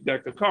fake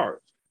deck of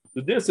cards. So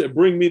Dent said,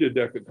 "Bring me the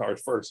deck of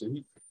cards first."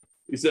 And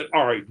he said,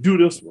 "All right, do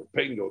this one."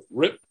 Peyton goes,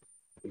 "Rip."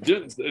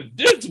 Dent's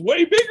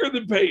way bigger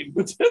than Peyton,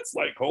 but Dent's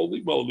like,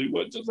 holy moly,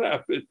 what just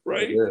happened,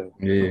 right?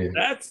 Yeah.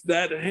 That's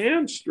that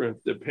hand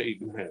strength that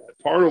Peyton had.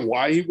 Part of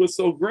why he was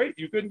so great.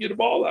 You couldn't get the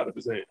ball out of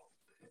his hand.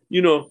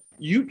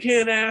 You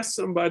can't ask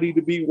somebody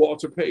to be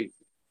Walter Payton.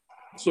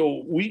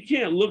 So we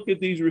can't look at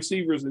these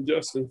receivers in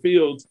Justin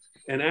Fields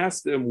and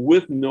ask them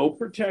with no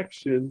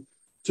protection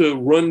to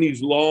run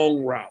these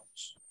long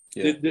routes.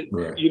 Yeah.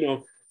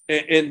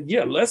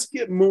 Let's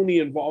get Mooney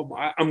involved.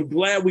 I'm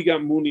glad we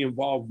got Mooney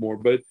involved more,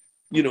 but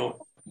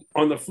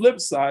on the flip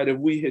side, if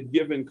we had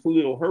given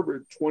Khalil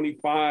Herbert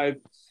 25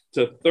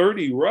 to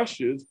 30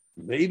 rushes,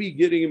 maybe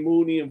getting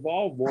Mooney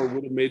involved more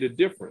would have made a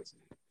difference.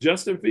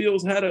 Justin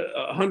Fields had a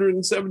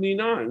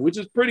 179, which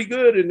is pretty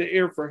good in the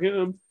air for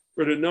him,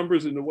 for the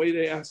numbers and the way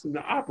they asked him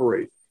to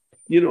operate.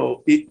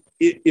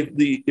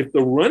 If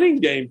the running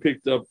game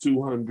picked up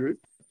 200,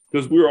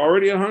 because we were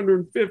already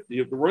 150,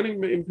 if the running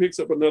game picks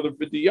up another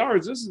 50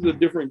 yards, this is a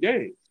different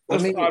game.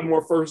 Let's 5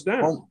 more first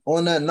down.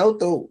 On that note,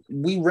 though,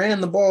 we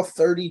ran the ball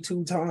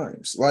 32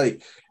 times.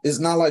 Like, it's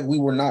not like we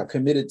were not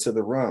committed to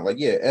the run. Like,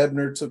 yeah,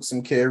 Ebner took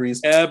some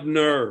carries.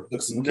 I'm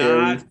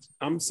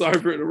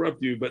sorry for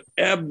interrupting you, but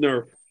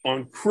Ebner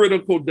on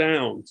critical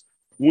downs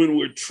when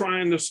we're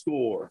trying to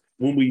score,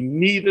 when we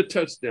need a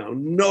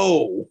touchdown.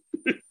 No.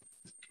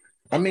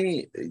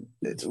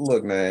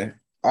 Look, man,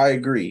 I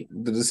agree.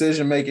 The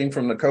decision-making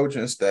from the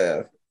coaching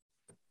staff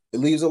it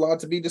leaves a lot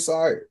to be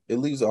desired. It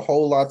leaves a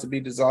whole lot to be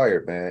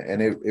desired, man.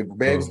 And it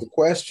begs the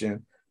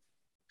question,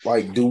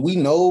 like, do we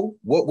know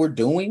what we're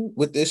doing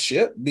with this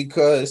ship?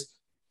 Because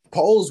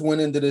Poles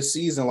went into this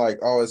season like,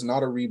 oh, it's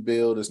not a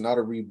rebuild. It's not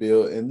a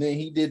rebuild. And then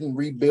he didn't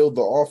rebuild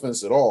the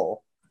offense at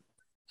all.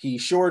 He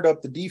shored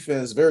up the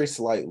defense very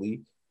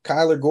slightly.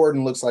 Kyler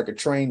Gordon looks like a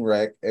train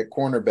wreck at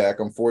cornerback,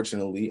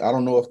 unfortunately. I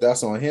don't know if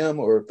that's on him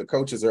or if the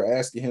coaches are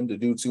asking him to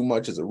do too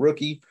much as a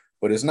rookie,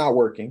 but it's not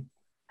working.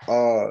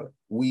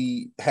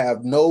 We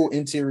have no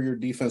interior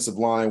defensive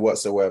line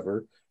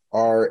whatsoever.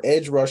 Our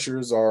edge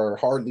rushers are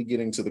hardly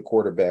getting to the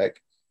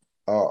quarterback.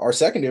 Our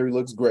secondary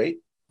looks great.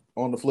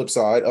 On the flip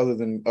side, other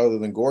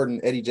than Gordon,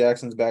 Eddie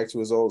Jackson's back to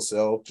his old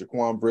self.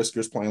 Jaquan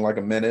Brisker's playing like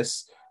a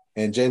menace,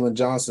 and Jalen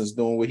Johnson's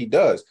doing what he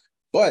does.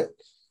 But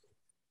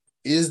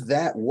is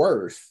that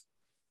worth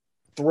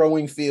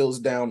throwing Fields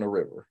down the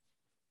river?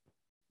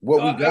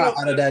 What we got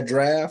out of that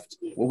draft,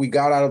 what we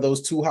got out of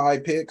those 2 high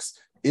picks,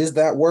 is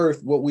that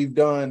worth what we've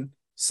done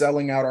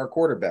selling out our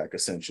quarterback,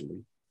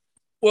 essentially?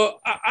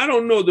 Well, I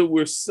don't know that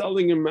we're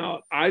selling him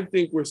out. I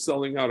think we're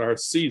selling out our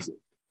season.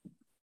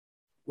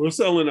 We're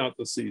selling out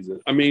the season.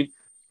 I mean,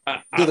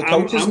 do the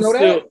coaches know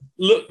that?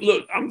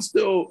 Look, I'm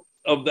still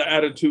of the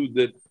attitude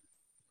that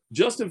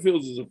Justin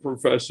Fields is a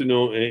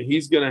professional and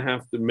he's going to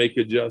have to make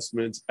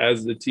adjustments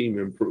as the team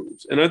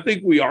improves. And I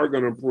think we are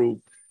going to improve.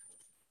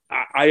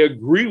 I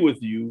agree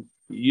with you.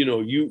 You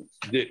know,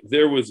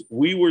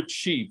 we were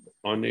cheap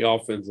on the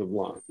offensive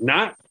line,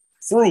 not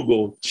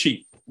frugal,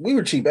 cheap. We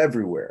were cheap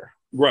everywhere.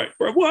 Right.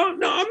 Well,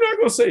 no, I'm not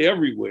going to say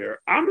everywhere.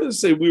 I'm going to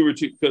say we were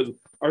cheap because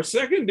our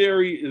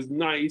secondary is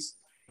nice.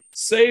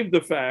 Save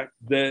the fact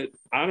that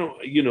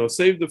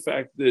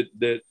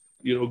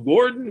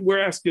Gordon, we're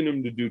asking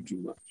him to do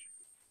too much.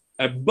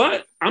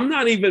 But I'm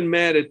not even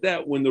mad at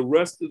that when the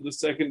rest of the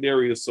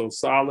secondary is so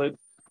solid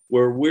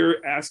where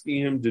we're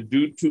asking him to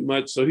do too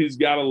much. So he's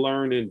got to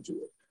learn into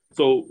it.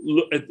 So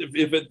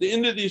if at the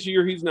end of this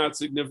year, he's not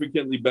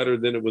significantly better,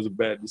 then it was a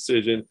bad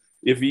decision.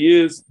 If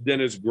he is, then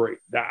it's great.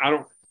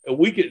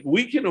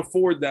 We can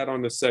afford that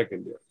on the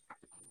secondary.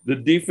 The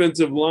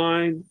defensive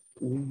line,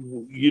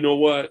 you know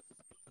what?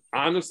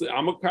 Honestly,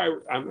 I'm a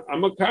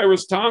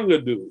Khyiris Tonga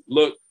dude.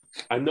 Look,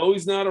 I know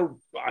he's not a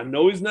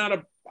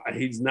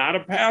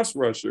pass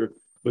rusher,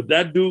 but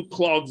that dude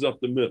clogs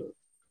up the middle.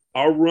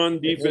 Our run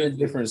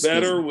defense is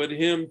better with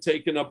him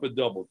taking up a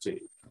double team.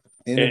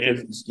 In a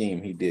different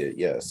scheme, he did,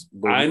 yes.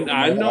 But I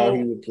know how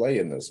he would play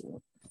in this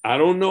one. I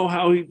don't know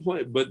how he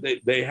played, but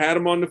they had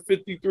him on the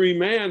 53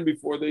 man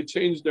before they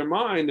changed their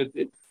mind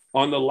after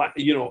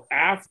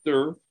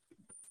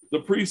the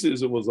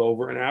preseason was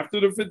over and after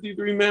the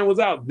 53 man was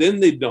out,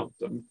 then they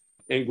dumped him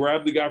and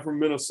grabbed the guy from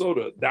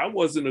Minnesota. That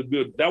wasn't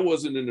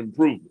an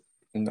improvement.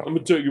 No. I'm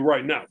gonna tell you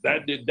right now,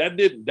 that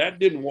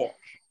didn't wash,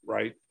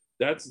 right?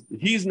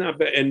 He's not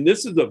bad. And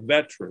this is a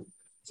veteran.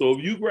 So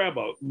if you grab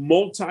a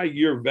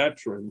multi-year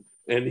veteran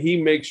and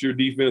he makes your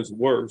defense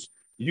worse,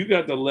 you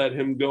got to let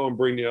him go and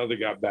bring the other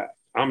guy back.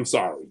 I'm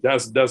sorry.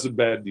 That's a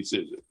bad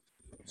decision.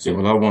 So,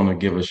 well, I want to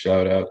give a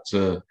shout out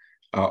to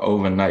our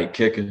overnight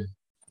kicker.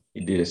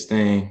 He did his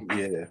thing.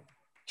 Yeah,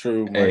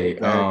 true. Hey,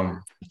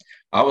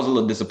 I was a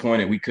little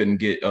disappointed we couldn't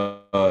get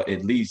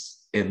at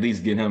least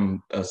get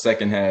him a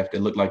second half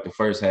that looked like the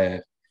first half.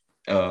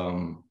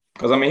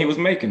 Because, I mean, he was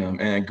making them.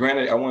 And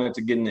granted, I wanted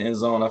to get in the end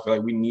zone. I feel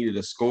like we needed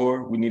a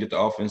score. We needed the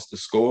offense to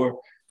score.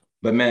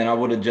 But, man, I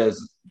would have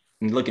just –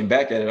 looking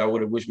back at it, I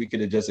would have wished we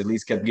could have just at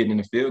least kept getting in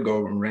the field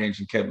goal range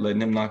and kept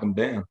letting him knock him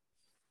down.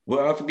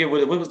 Well, I forget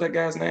what was that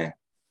guy's name?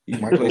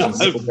 He's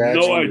replacing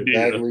no idea.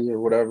 Bagley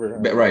or whatever.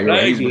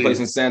 Right. He's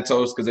replacing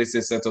Santos because they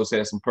said Santos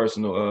had some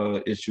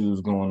personal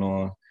issues going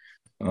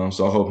on.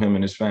 So I hope him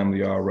and his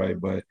family are all right.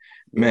 But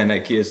man,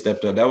 that kid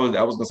stepped up. I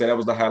was gonna say that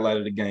was the highlight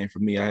of the game for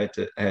me. I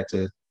had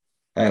to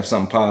have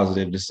something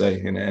positive to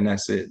say, and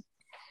that's it.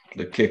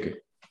 The kicker.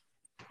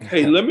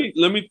 Hey, let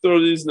me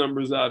throw these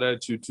numbers out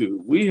at you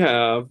too. We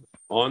have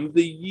on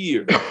the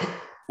year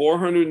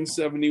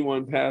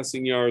 471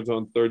 passing yards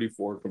on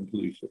 34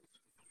 completions.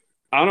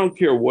 I don't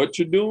care what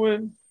you're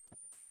doing,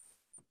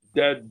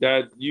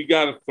 that you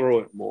got to throw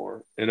it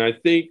more. And I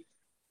think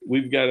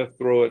we've got to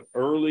throw it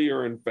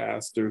earlier and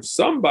faster.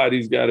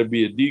 Somebody's got to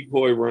be a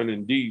decoy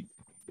running deep,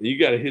 and you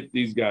got to hit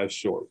these guys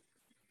short.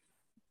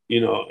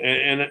 You know,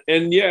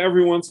 and yeah,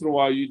 every once in a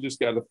while you just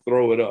got to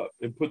throw it up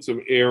and put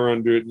some air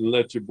under it and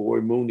let your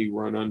boy Mooney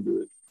run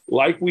under it,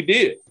 like we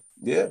did.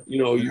 Yeah,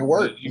 you know, it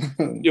worked.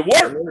 It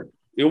worked.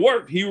 It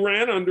worked. He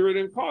ran under it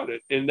and caught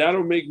it, and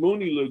that'll make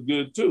Mooney look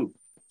good too.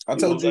 I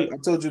told you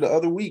the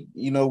other week.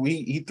 You know,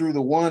 he threw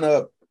the one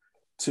up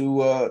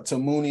to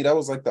Mooney. That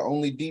was like the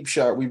only deep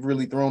shot we've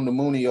really thrown to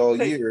Mooney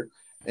all year.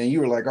 And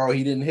you were like, "Oh,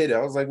 he didn't hit it."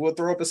 I was like, "Well,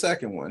 throw up a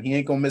second one. He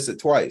ain't gonna miss it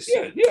twice."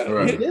 Yeah.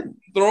 Right. He didn't.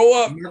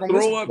 Throw up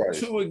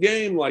to a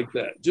game like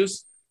that.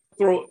 Just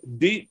throw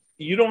deep.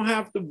 You don't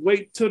have to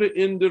wait till the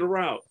end of the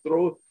route.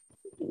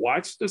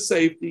 Watch the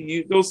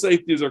safety. Those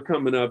safeties are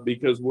coming up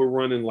because we're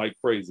running like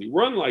crazy.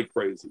 Run like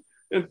crazy.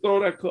 And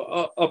throw that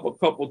up a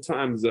couple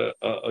times a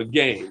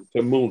game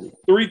to Mooney.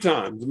 3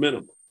 times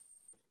minimum.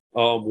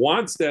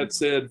 Wannstedt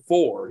said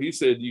 4. He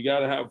said you got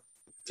to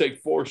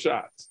take 4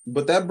 shots.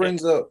 But that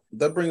brings up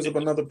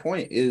another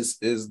point is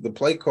the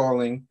play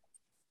calling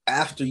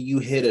after you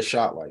hit a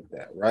shot like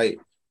that, right?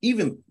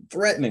 Even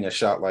threatening a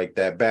shot like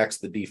that backs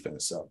the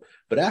defense up.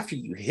 But after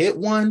you hit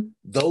one,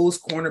 those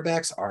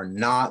cornerbacks are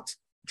not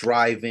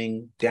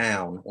driving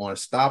down on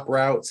stop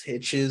routes,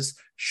 hitches,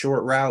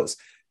 short routes.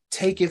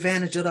 Take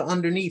advantage of the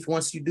underneath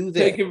once you do that.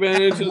 Take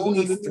advantage of the Mooney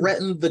underneath.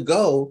 threatened the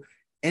go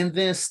and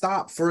then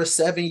stop for a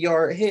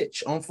 7-yard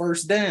hitch on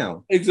first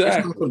down. Exactly.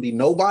 There's not going to be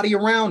nobody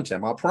around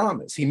him, I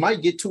promise. He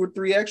might get 2 or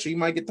 3 extra. He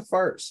might get the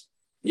first.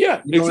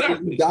 Yeah, You know,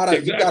 exactly.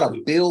 You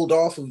gotta build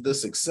off of the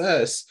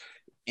success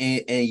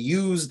and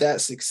use that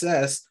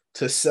success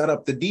to set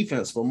up the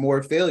defense for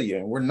more failure.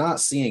 And we're not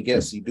seeing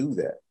Getsy do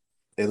that.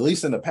 At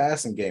least in the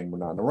passing game, we're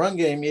not. In the run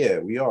game, yeah,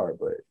 we are.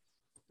 But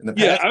in the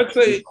yeah, passing I'd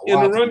say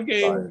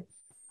game,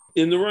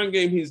 in the run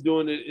game, he's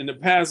doing it. In the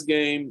pass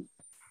game,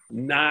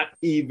 not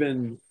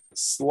even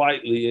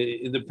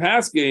slightly. In the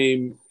pass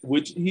game,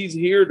 which he's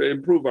here to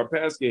improve our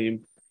pass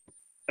game,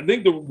 I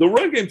think the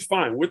run game's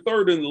fine. We're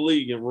 3rd in the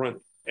league in running.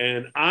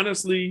 And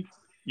honestly,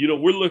 you know,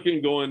 we're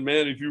looking going,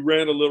 man, if you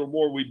ran a little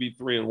more, we'd be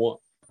 3-1,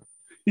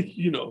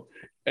 you know,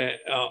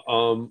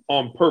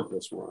 on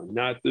purpose run,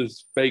 not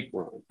this fake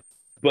run.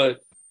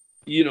 But,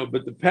 you know,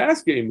 but the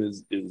pass game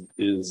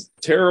is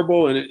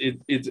terrible. And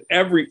it's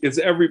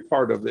every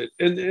part of it.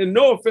 And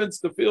no offense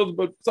to Fields,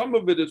 but some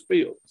of it is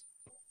Fields.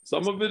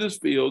 Some of it is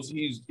Fields.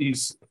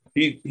 He's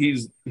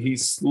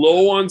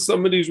slow on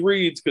some of these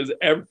reads because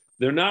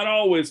they're not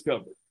always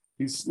covered.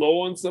 He's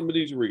slow on some of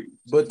these reads.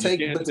 But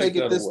take it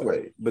this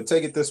way. But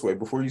take it this way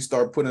before you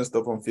start putting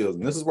stuff on Fields.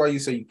 And this is why you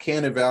say you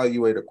can't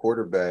evaluate a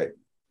quarterback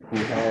who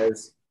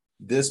has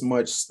this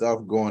much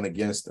stuff going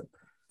against him.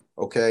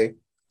 Okay?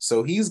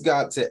 So he's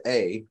got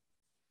to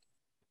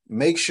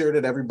make sure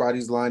that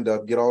everybody's lined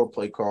up, get all the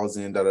play calls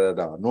in,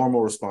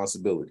 normal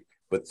responsibility.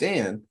 But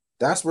then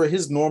that's where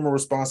his normal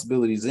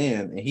responsibilities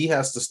end, and he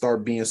has to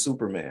start being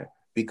Superman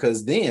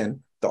because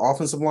then the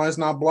offensive line is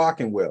not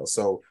blocking well.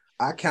 So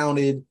I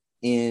counted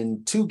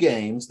in 2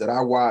 games that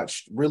I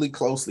watched really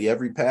closely,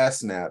 every pass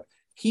snap,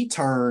 he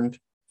turned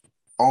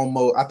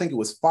almost, I think it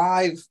was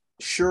 5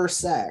 sure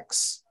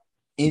sacks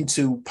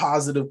into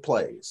positive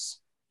plays.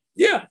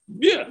 Yeah.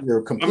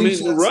 Either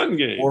completions the run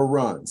game or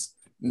runs.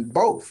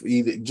 Both.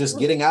 Either just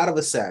getting out of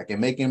a sack and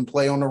making him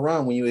play on the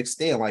run when you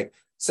extend. Like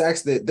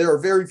sacks that there are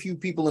very few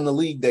people in the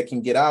league that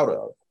can get out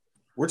of.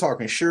 We're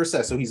talking sure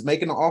sacks. So he's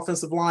making the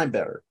offensive line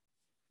better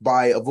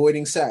by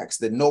avoiding sacks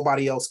that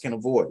nobody else can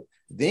avoid.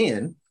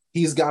 Then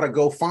he's got to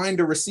go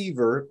find a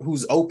receiver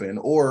who's open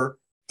or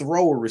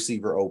throw a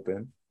receiver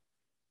open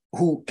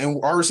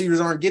and our receivers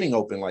aren't getting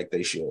open like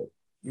they should.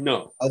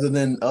 No. Other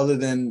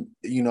than,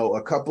 you know,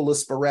 a couple of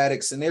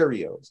sporadic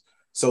scenarios.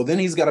 So then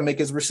he's got to make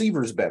his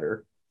receivers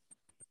better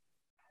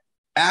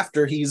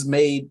after he's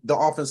made the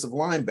offensive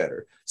line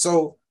better.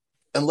 So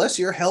unless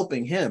you're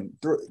helping him,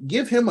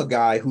 give him a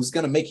guy who's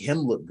going to make him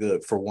look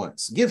good for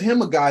once. Give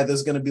him a guy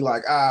that's going to be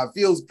like,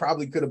 Fields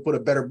probably could have put a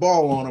better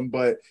ball on him,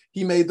 but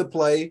he made the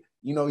play.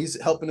 You know, he's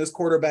helping his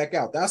quarterback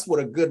out. That's what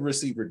a good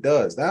receiver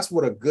does. That's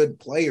what a good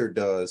player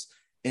does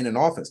in an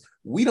offense.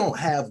 We don't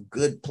have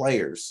good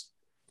players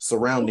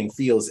surrounding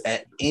Fields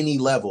at any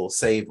level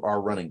save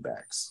our running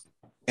backs.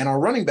 And our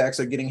running backs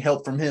are getting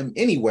help from him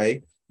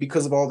anyway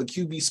because of all the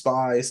QB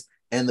spies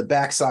and the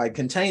backside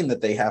contain that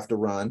they have to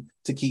run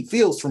to keep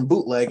Fields from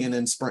bootlegging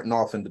and sprinting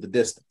off into the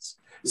distance.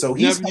 So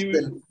he's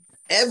helping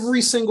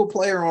every single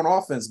player on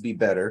offense be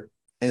better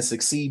and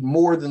succeed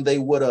more than they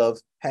would have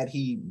had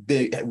he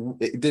been.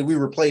 Did we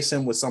replace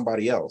him with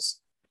somebody else?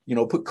 You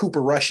know, put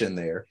Cooper Rush in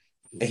there,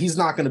 and he's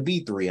not going to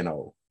be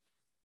 3-0.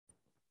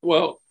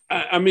 Well,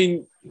 I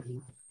mean,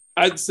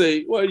 I'd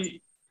say, well,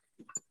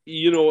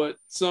 you know what?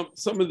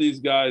 Some of these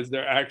guys,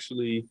 they're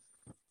actually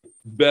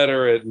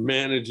better at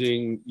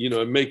managing, you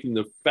know, and making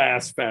the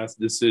fast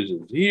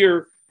decisions.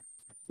 Here,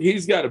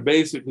 he's got to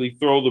basically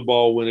throw the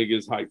ball when it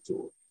gets hiked to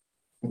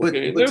him.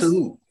 Okay? But to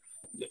who?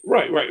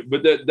 Right.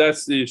 But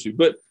that's the issue.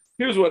 But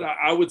here's what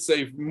I would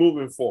say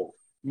moving forward.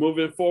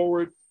 Moving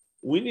forward,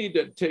 we need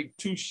to take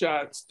 2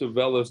 shots to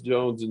Velus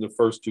Jones in the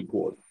first 2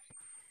 quarters.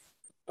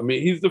 I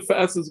mean, he's the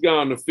fastest guy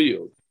on the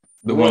field.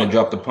 The one that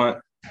dropped the punt?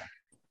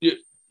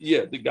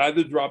 Yeah, the guy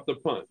that dropped the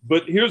punt.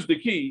 But here's the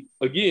key.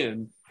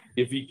 Again,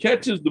 if he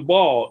catches the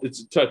ball,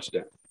 it's a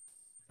touchdown.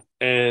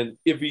 And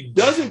if he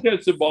doesn't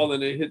catch the ball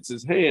and it hits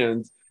his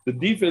hands, the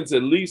defense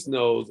at least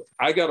knows,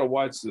 I got to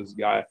watch this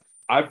guy.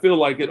 I feel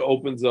like it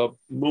opens up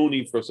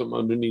Mooney for some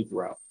underneath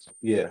routes.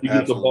 Yeah, he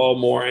gets the ball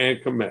more and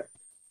Kmet.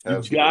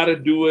 You got to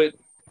do it.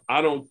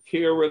 I don't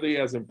care whether he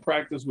hasn't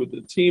practiced with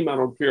the team. I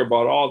don't care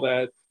about all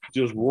that.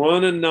 Just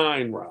run a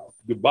 9 route.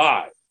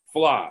 Goodbye.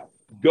 Fly.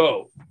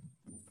 Go.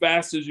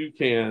 Fast as you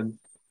can.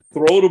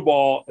 Throw the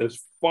ball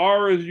as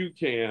far as you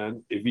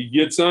can. If he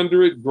gets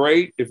under it,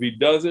 great. If he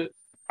doesn't,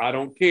 I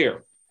don't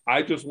care.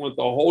 I just want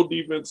the whole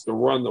defense to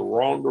run the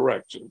wrong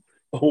direction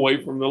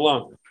away from the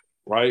line,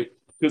 right?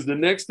 Because the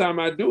next time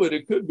I do it,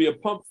 it could be a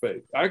pump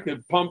fake. I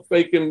could pump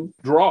fake and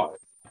draw it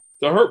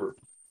to Herbert.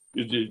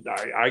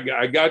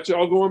 I got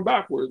y'all going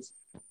backwards.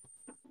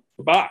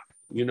 Bye,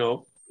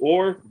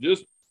 or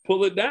just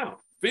pull it down.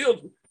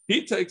 Fields,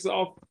 he takes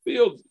off.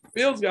 Fields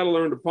got to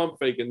learn to pump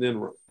fake and then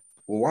run.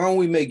 Well, why don't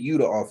we make you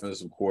the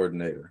offensive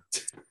coordinator?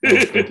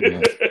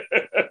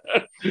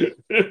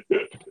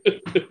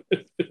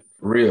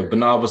 Real. But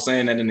no, I was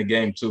saying that in the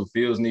game too.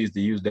 Fields needs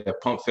to use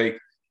that pump fake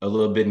a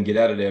little bit and get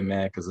out of there,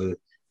 man, because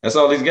that's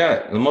all he's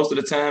got. And most of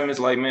the time, it's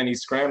like, man,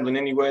 he's scrambling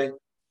anyway,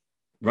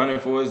 running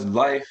for his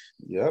life.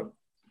 Yep.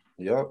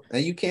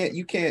 And you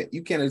can't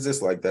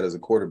exist like that as a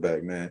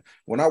quarterback, man.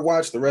 When I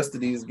watch the rest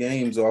of these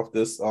games off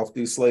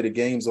these slated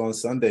games on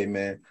Sunday,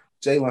 man,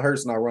 Jalen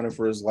Hurts not running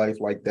for his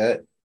life like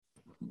that.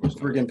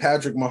 Friggin'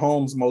 Patrick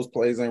Mahomes, most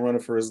plays ain't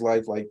running for his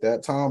life like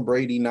that. Tom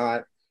Brady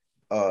not.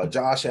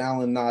 Josh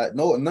Allen not.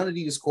 No, none of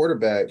these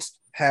quarterbacks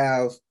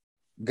have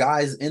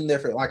guys in there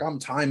for, like, I'm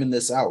timing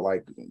this out.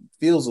 Like,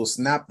 Fields will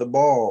snap the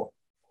ball,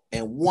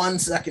 and 1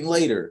 second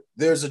later,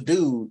 there's a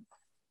dude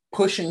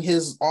pushing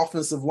his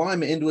offensive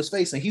lineman into his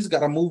face, and he's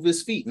got to move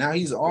his feet. Now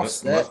he's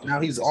offset. Now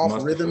he's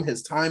off rhythm.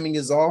 His timing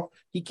is off.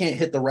 He can't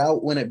hit the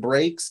route when it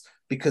breaks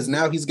because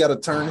now he's got to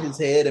turn his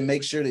head and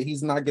make sure that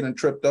he's not getting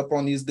tripped up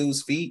on these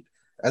dudes' feet,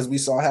 as we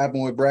saw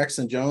happen with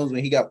Braxton Jones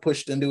when he got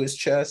pushed into his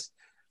chest.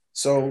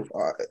 So,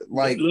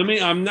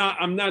 I'm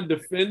not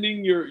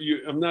defending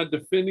I'm not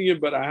defending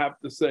it, but I have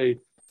to say,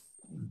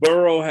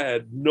 Burrow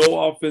had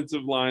no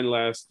offensive line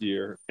last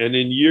year, and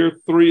in year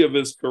 3 of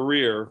his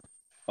career,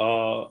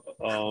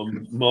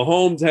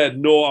 Mahomes had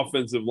no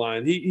offensive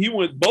line.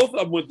 Both of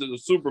them went to the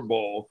Super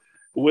Bowl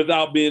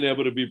without being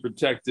able to be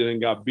protected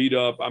and got beat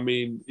up. I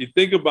mean, you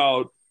think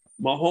about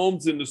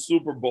Mahomes in the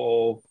Super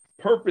Bowl,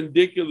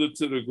 perpendicular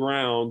to the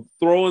ground,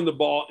 throwing the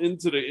ball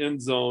into the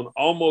end zone,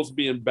 almost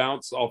being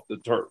bounced off the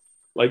turf.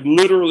 Like,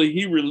 literally,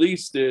 he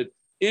released it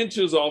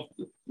inches off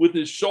with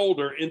his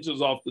shoulder,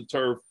 inches off the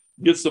turf,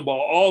 gets the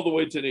ball all the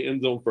way to the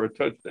end zone for a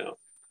touchdown.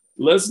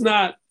 Let's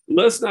not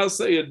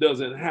say it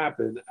doesn't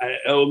happen.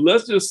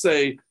 Let's just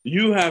say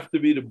you have to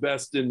be the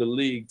best in the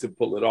league to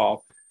pull it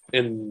off.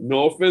 And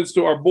no offense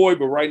to our boy,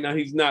 but right now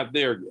he's not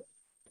there yet.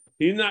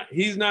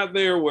 He's not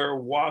there where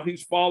while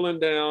he's falling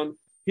down,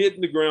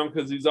 hitting the ground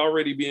because he's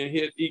already being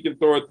hit, he can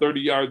throw it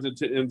 30 yards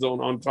into end zone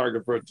on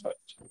target for a touch.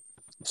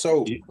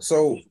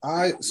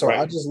 I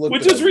just looked,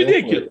 which is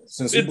ridiculous.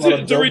 Since it's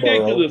a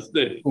ridiculous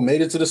thing. Who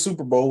made it to the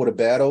Super Bowl with a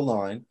bad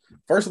O-line.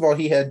 First of all,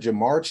 he had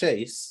Jamar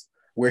Chase,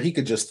 where he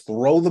could just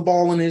throw the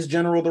ball in his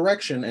general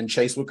direction and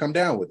Chase would come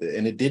down with it,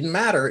 and it didn't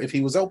matter if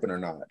he was open or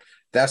not.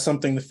 That's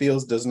something the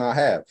Fields does not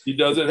have. He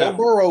doesn't have.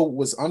 Burrow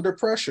was under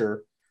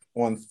pressure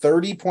on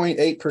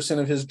 30.8%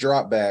 of his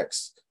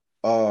dropbacks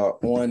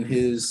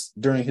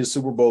during his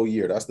Super Bowl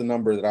year. That's the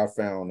number that I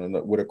found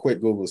with a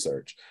quick Google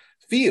search.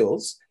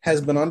 Fields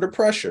has been under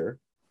pressure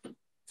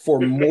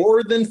for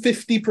more than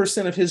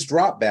 50% of his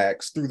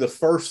dropbacks through the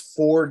first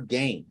 4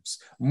 games.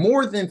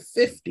 More than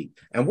 50.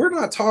 And we're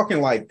not talking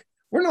like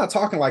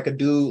a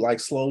dude like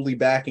slowly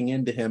backing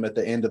into him at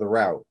the end of the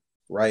route,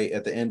 right?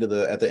 At the end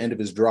of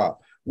his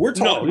drop. We're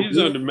talking he's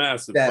under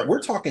massive pressure.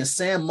 We're talking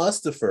Sam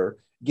Mustipher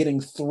getting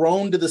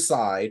thrown to the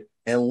side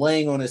and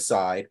laying on his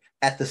side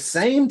at the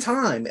same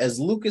time as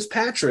Lucas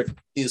Patrick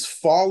is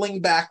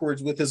falling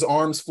backwards with his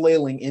arms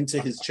flailing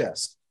into his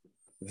chest.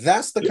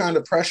 That's the kind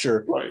of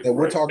pressure that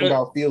we're talking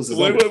about. Fields is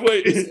wait.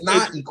 It's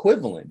not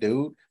equivalent,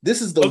 dude.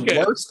 This is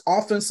the worst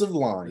offensive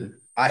line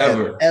I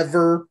have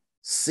ever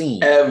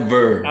seen.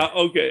 Ever.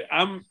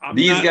 I'm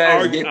These not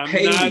guys arguing. get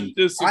paid. I'm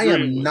not I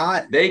am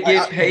not. They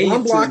get paid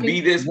to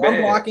be this bad.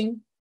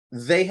 Blocking.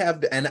 They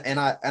have, and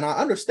I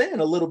understand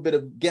a little bit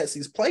of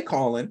Getsy's play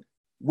calling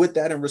with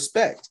that in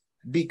respect,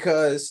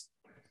 because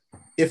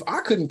if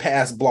I couldn't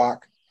pass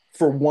block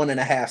for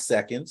 1.5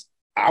 seconds,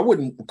 I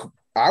wouldn't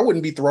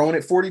be throwing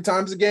it 40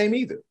 times a game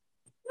either.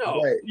 No,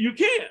 right. You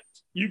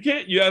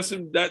can't. You ask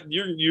him that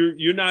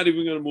you're not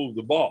even going to move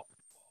the ball.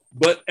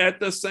 But at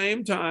the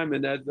same time,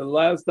 and at the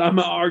last time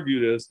I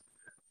argue this,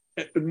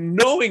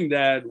 knowing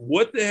that,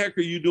 what the heck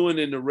are you doing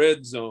in the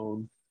red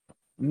zone?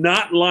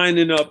 Not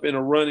lining up in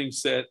a running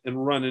set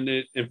and running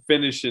it and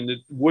finishing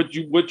it. What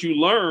you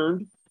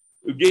learned,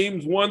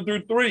 games 1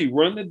 through 3,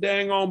 run the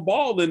dang on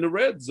ball in the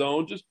red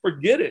zone. Just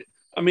forget it.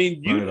 I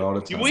mean,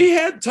 we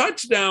had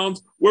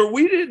touchdowns where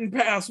we didn't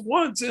pass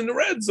once in the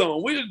red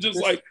zone. We were just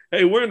like,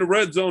 hey, we're in the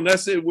red zone.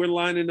 That's it. We're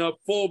lining up,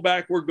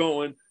 fullback. We're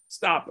going.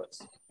 Stop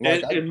us.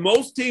 And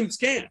most teams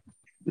can't.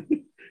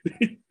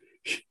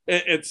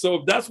 and so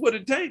if that's what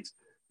it takes,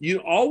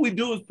 all we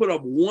do is put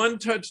up 1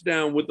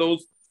 touchdown with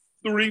those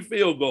 3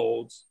 field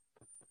goals,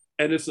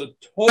 and it's a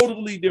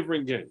totally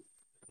different game.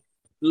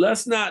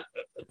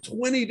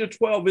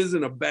 20-12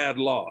 isn't a bad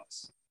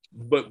loss.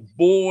 But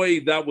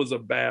boy, that was a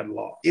bad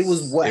loss. It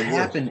was what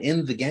happened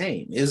in the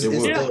game.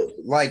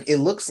 It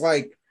looks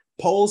like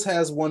Poles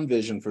has one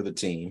vision for the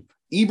team.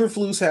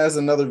 Eberflus has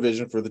another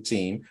vision for the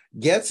team.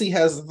 Getsy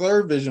has a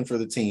third vision for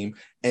the team,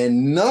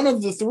 and none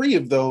of the 3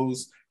 of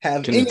those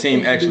have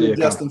anything to do with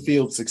Justin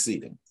Fields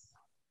succeeding.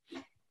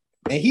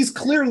 And he's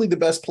clearly the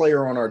best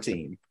player on our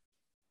team,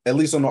 at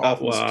least on the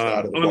offensive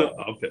side of the ball.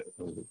 Okay.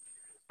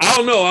 I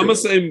don't know. I'm gonna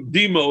say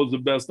Demo is the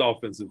best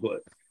offensive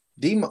player.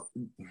 Demo,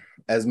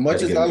 as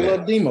much as I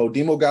love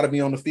Demo got to be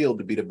on the field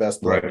to be the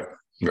best player.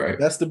 Right.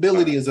 Best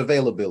ability is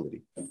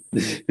availability.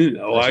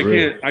 No,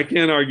 I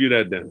can't argue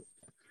that then.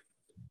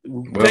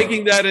 Well,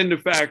 taking that into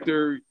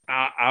factor,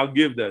 I'll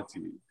give that to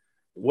you.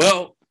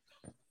 Well,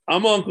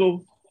 I'm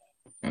Uncle.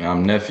 And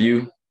I'm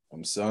Nephew.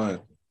 I'm Son.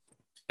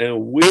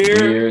 And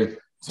we're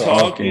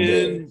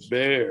talking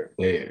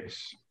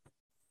Bears.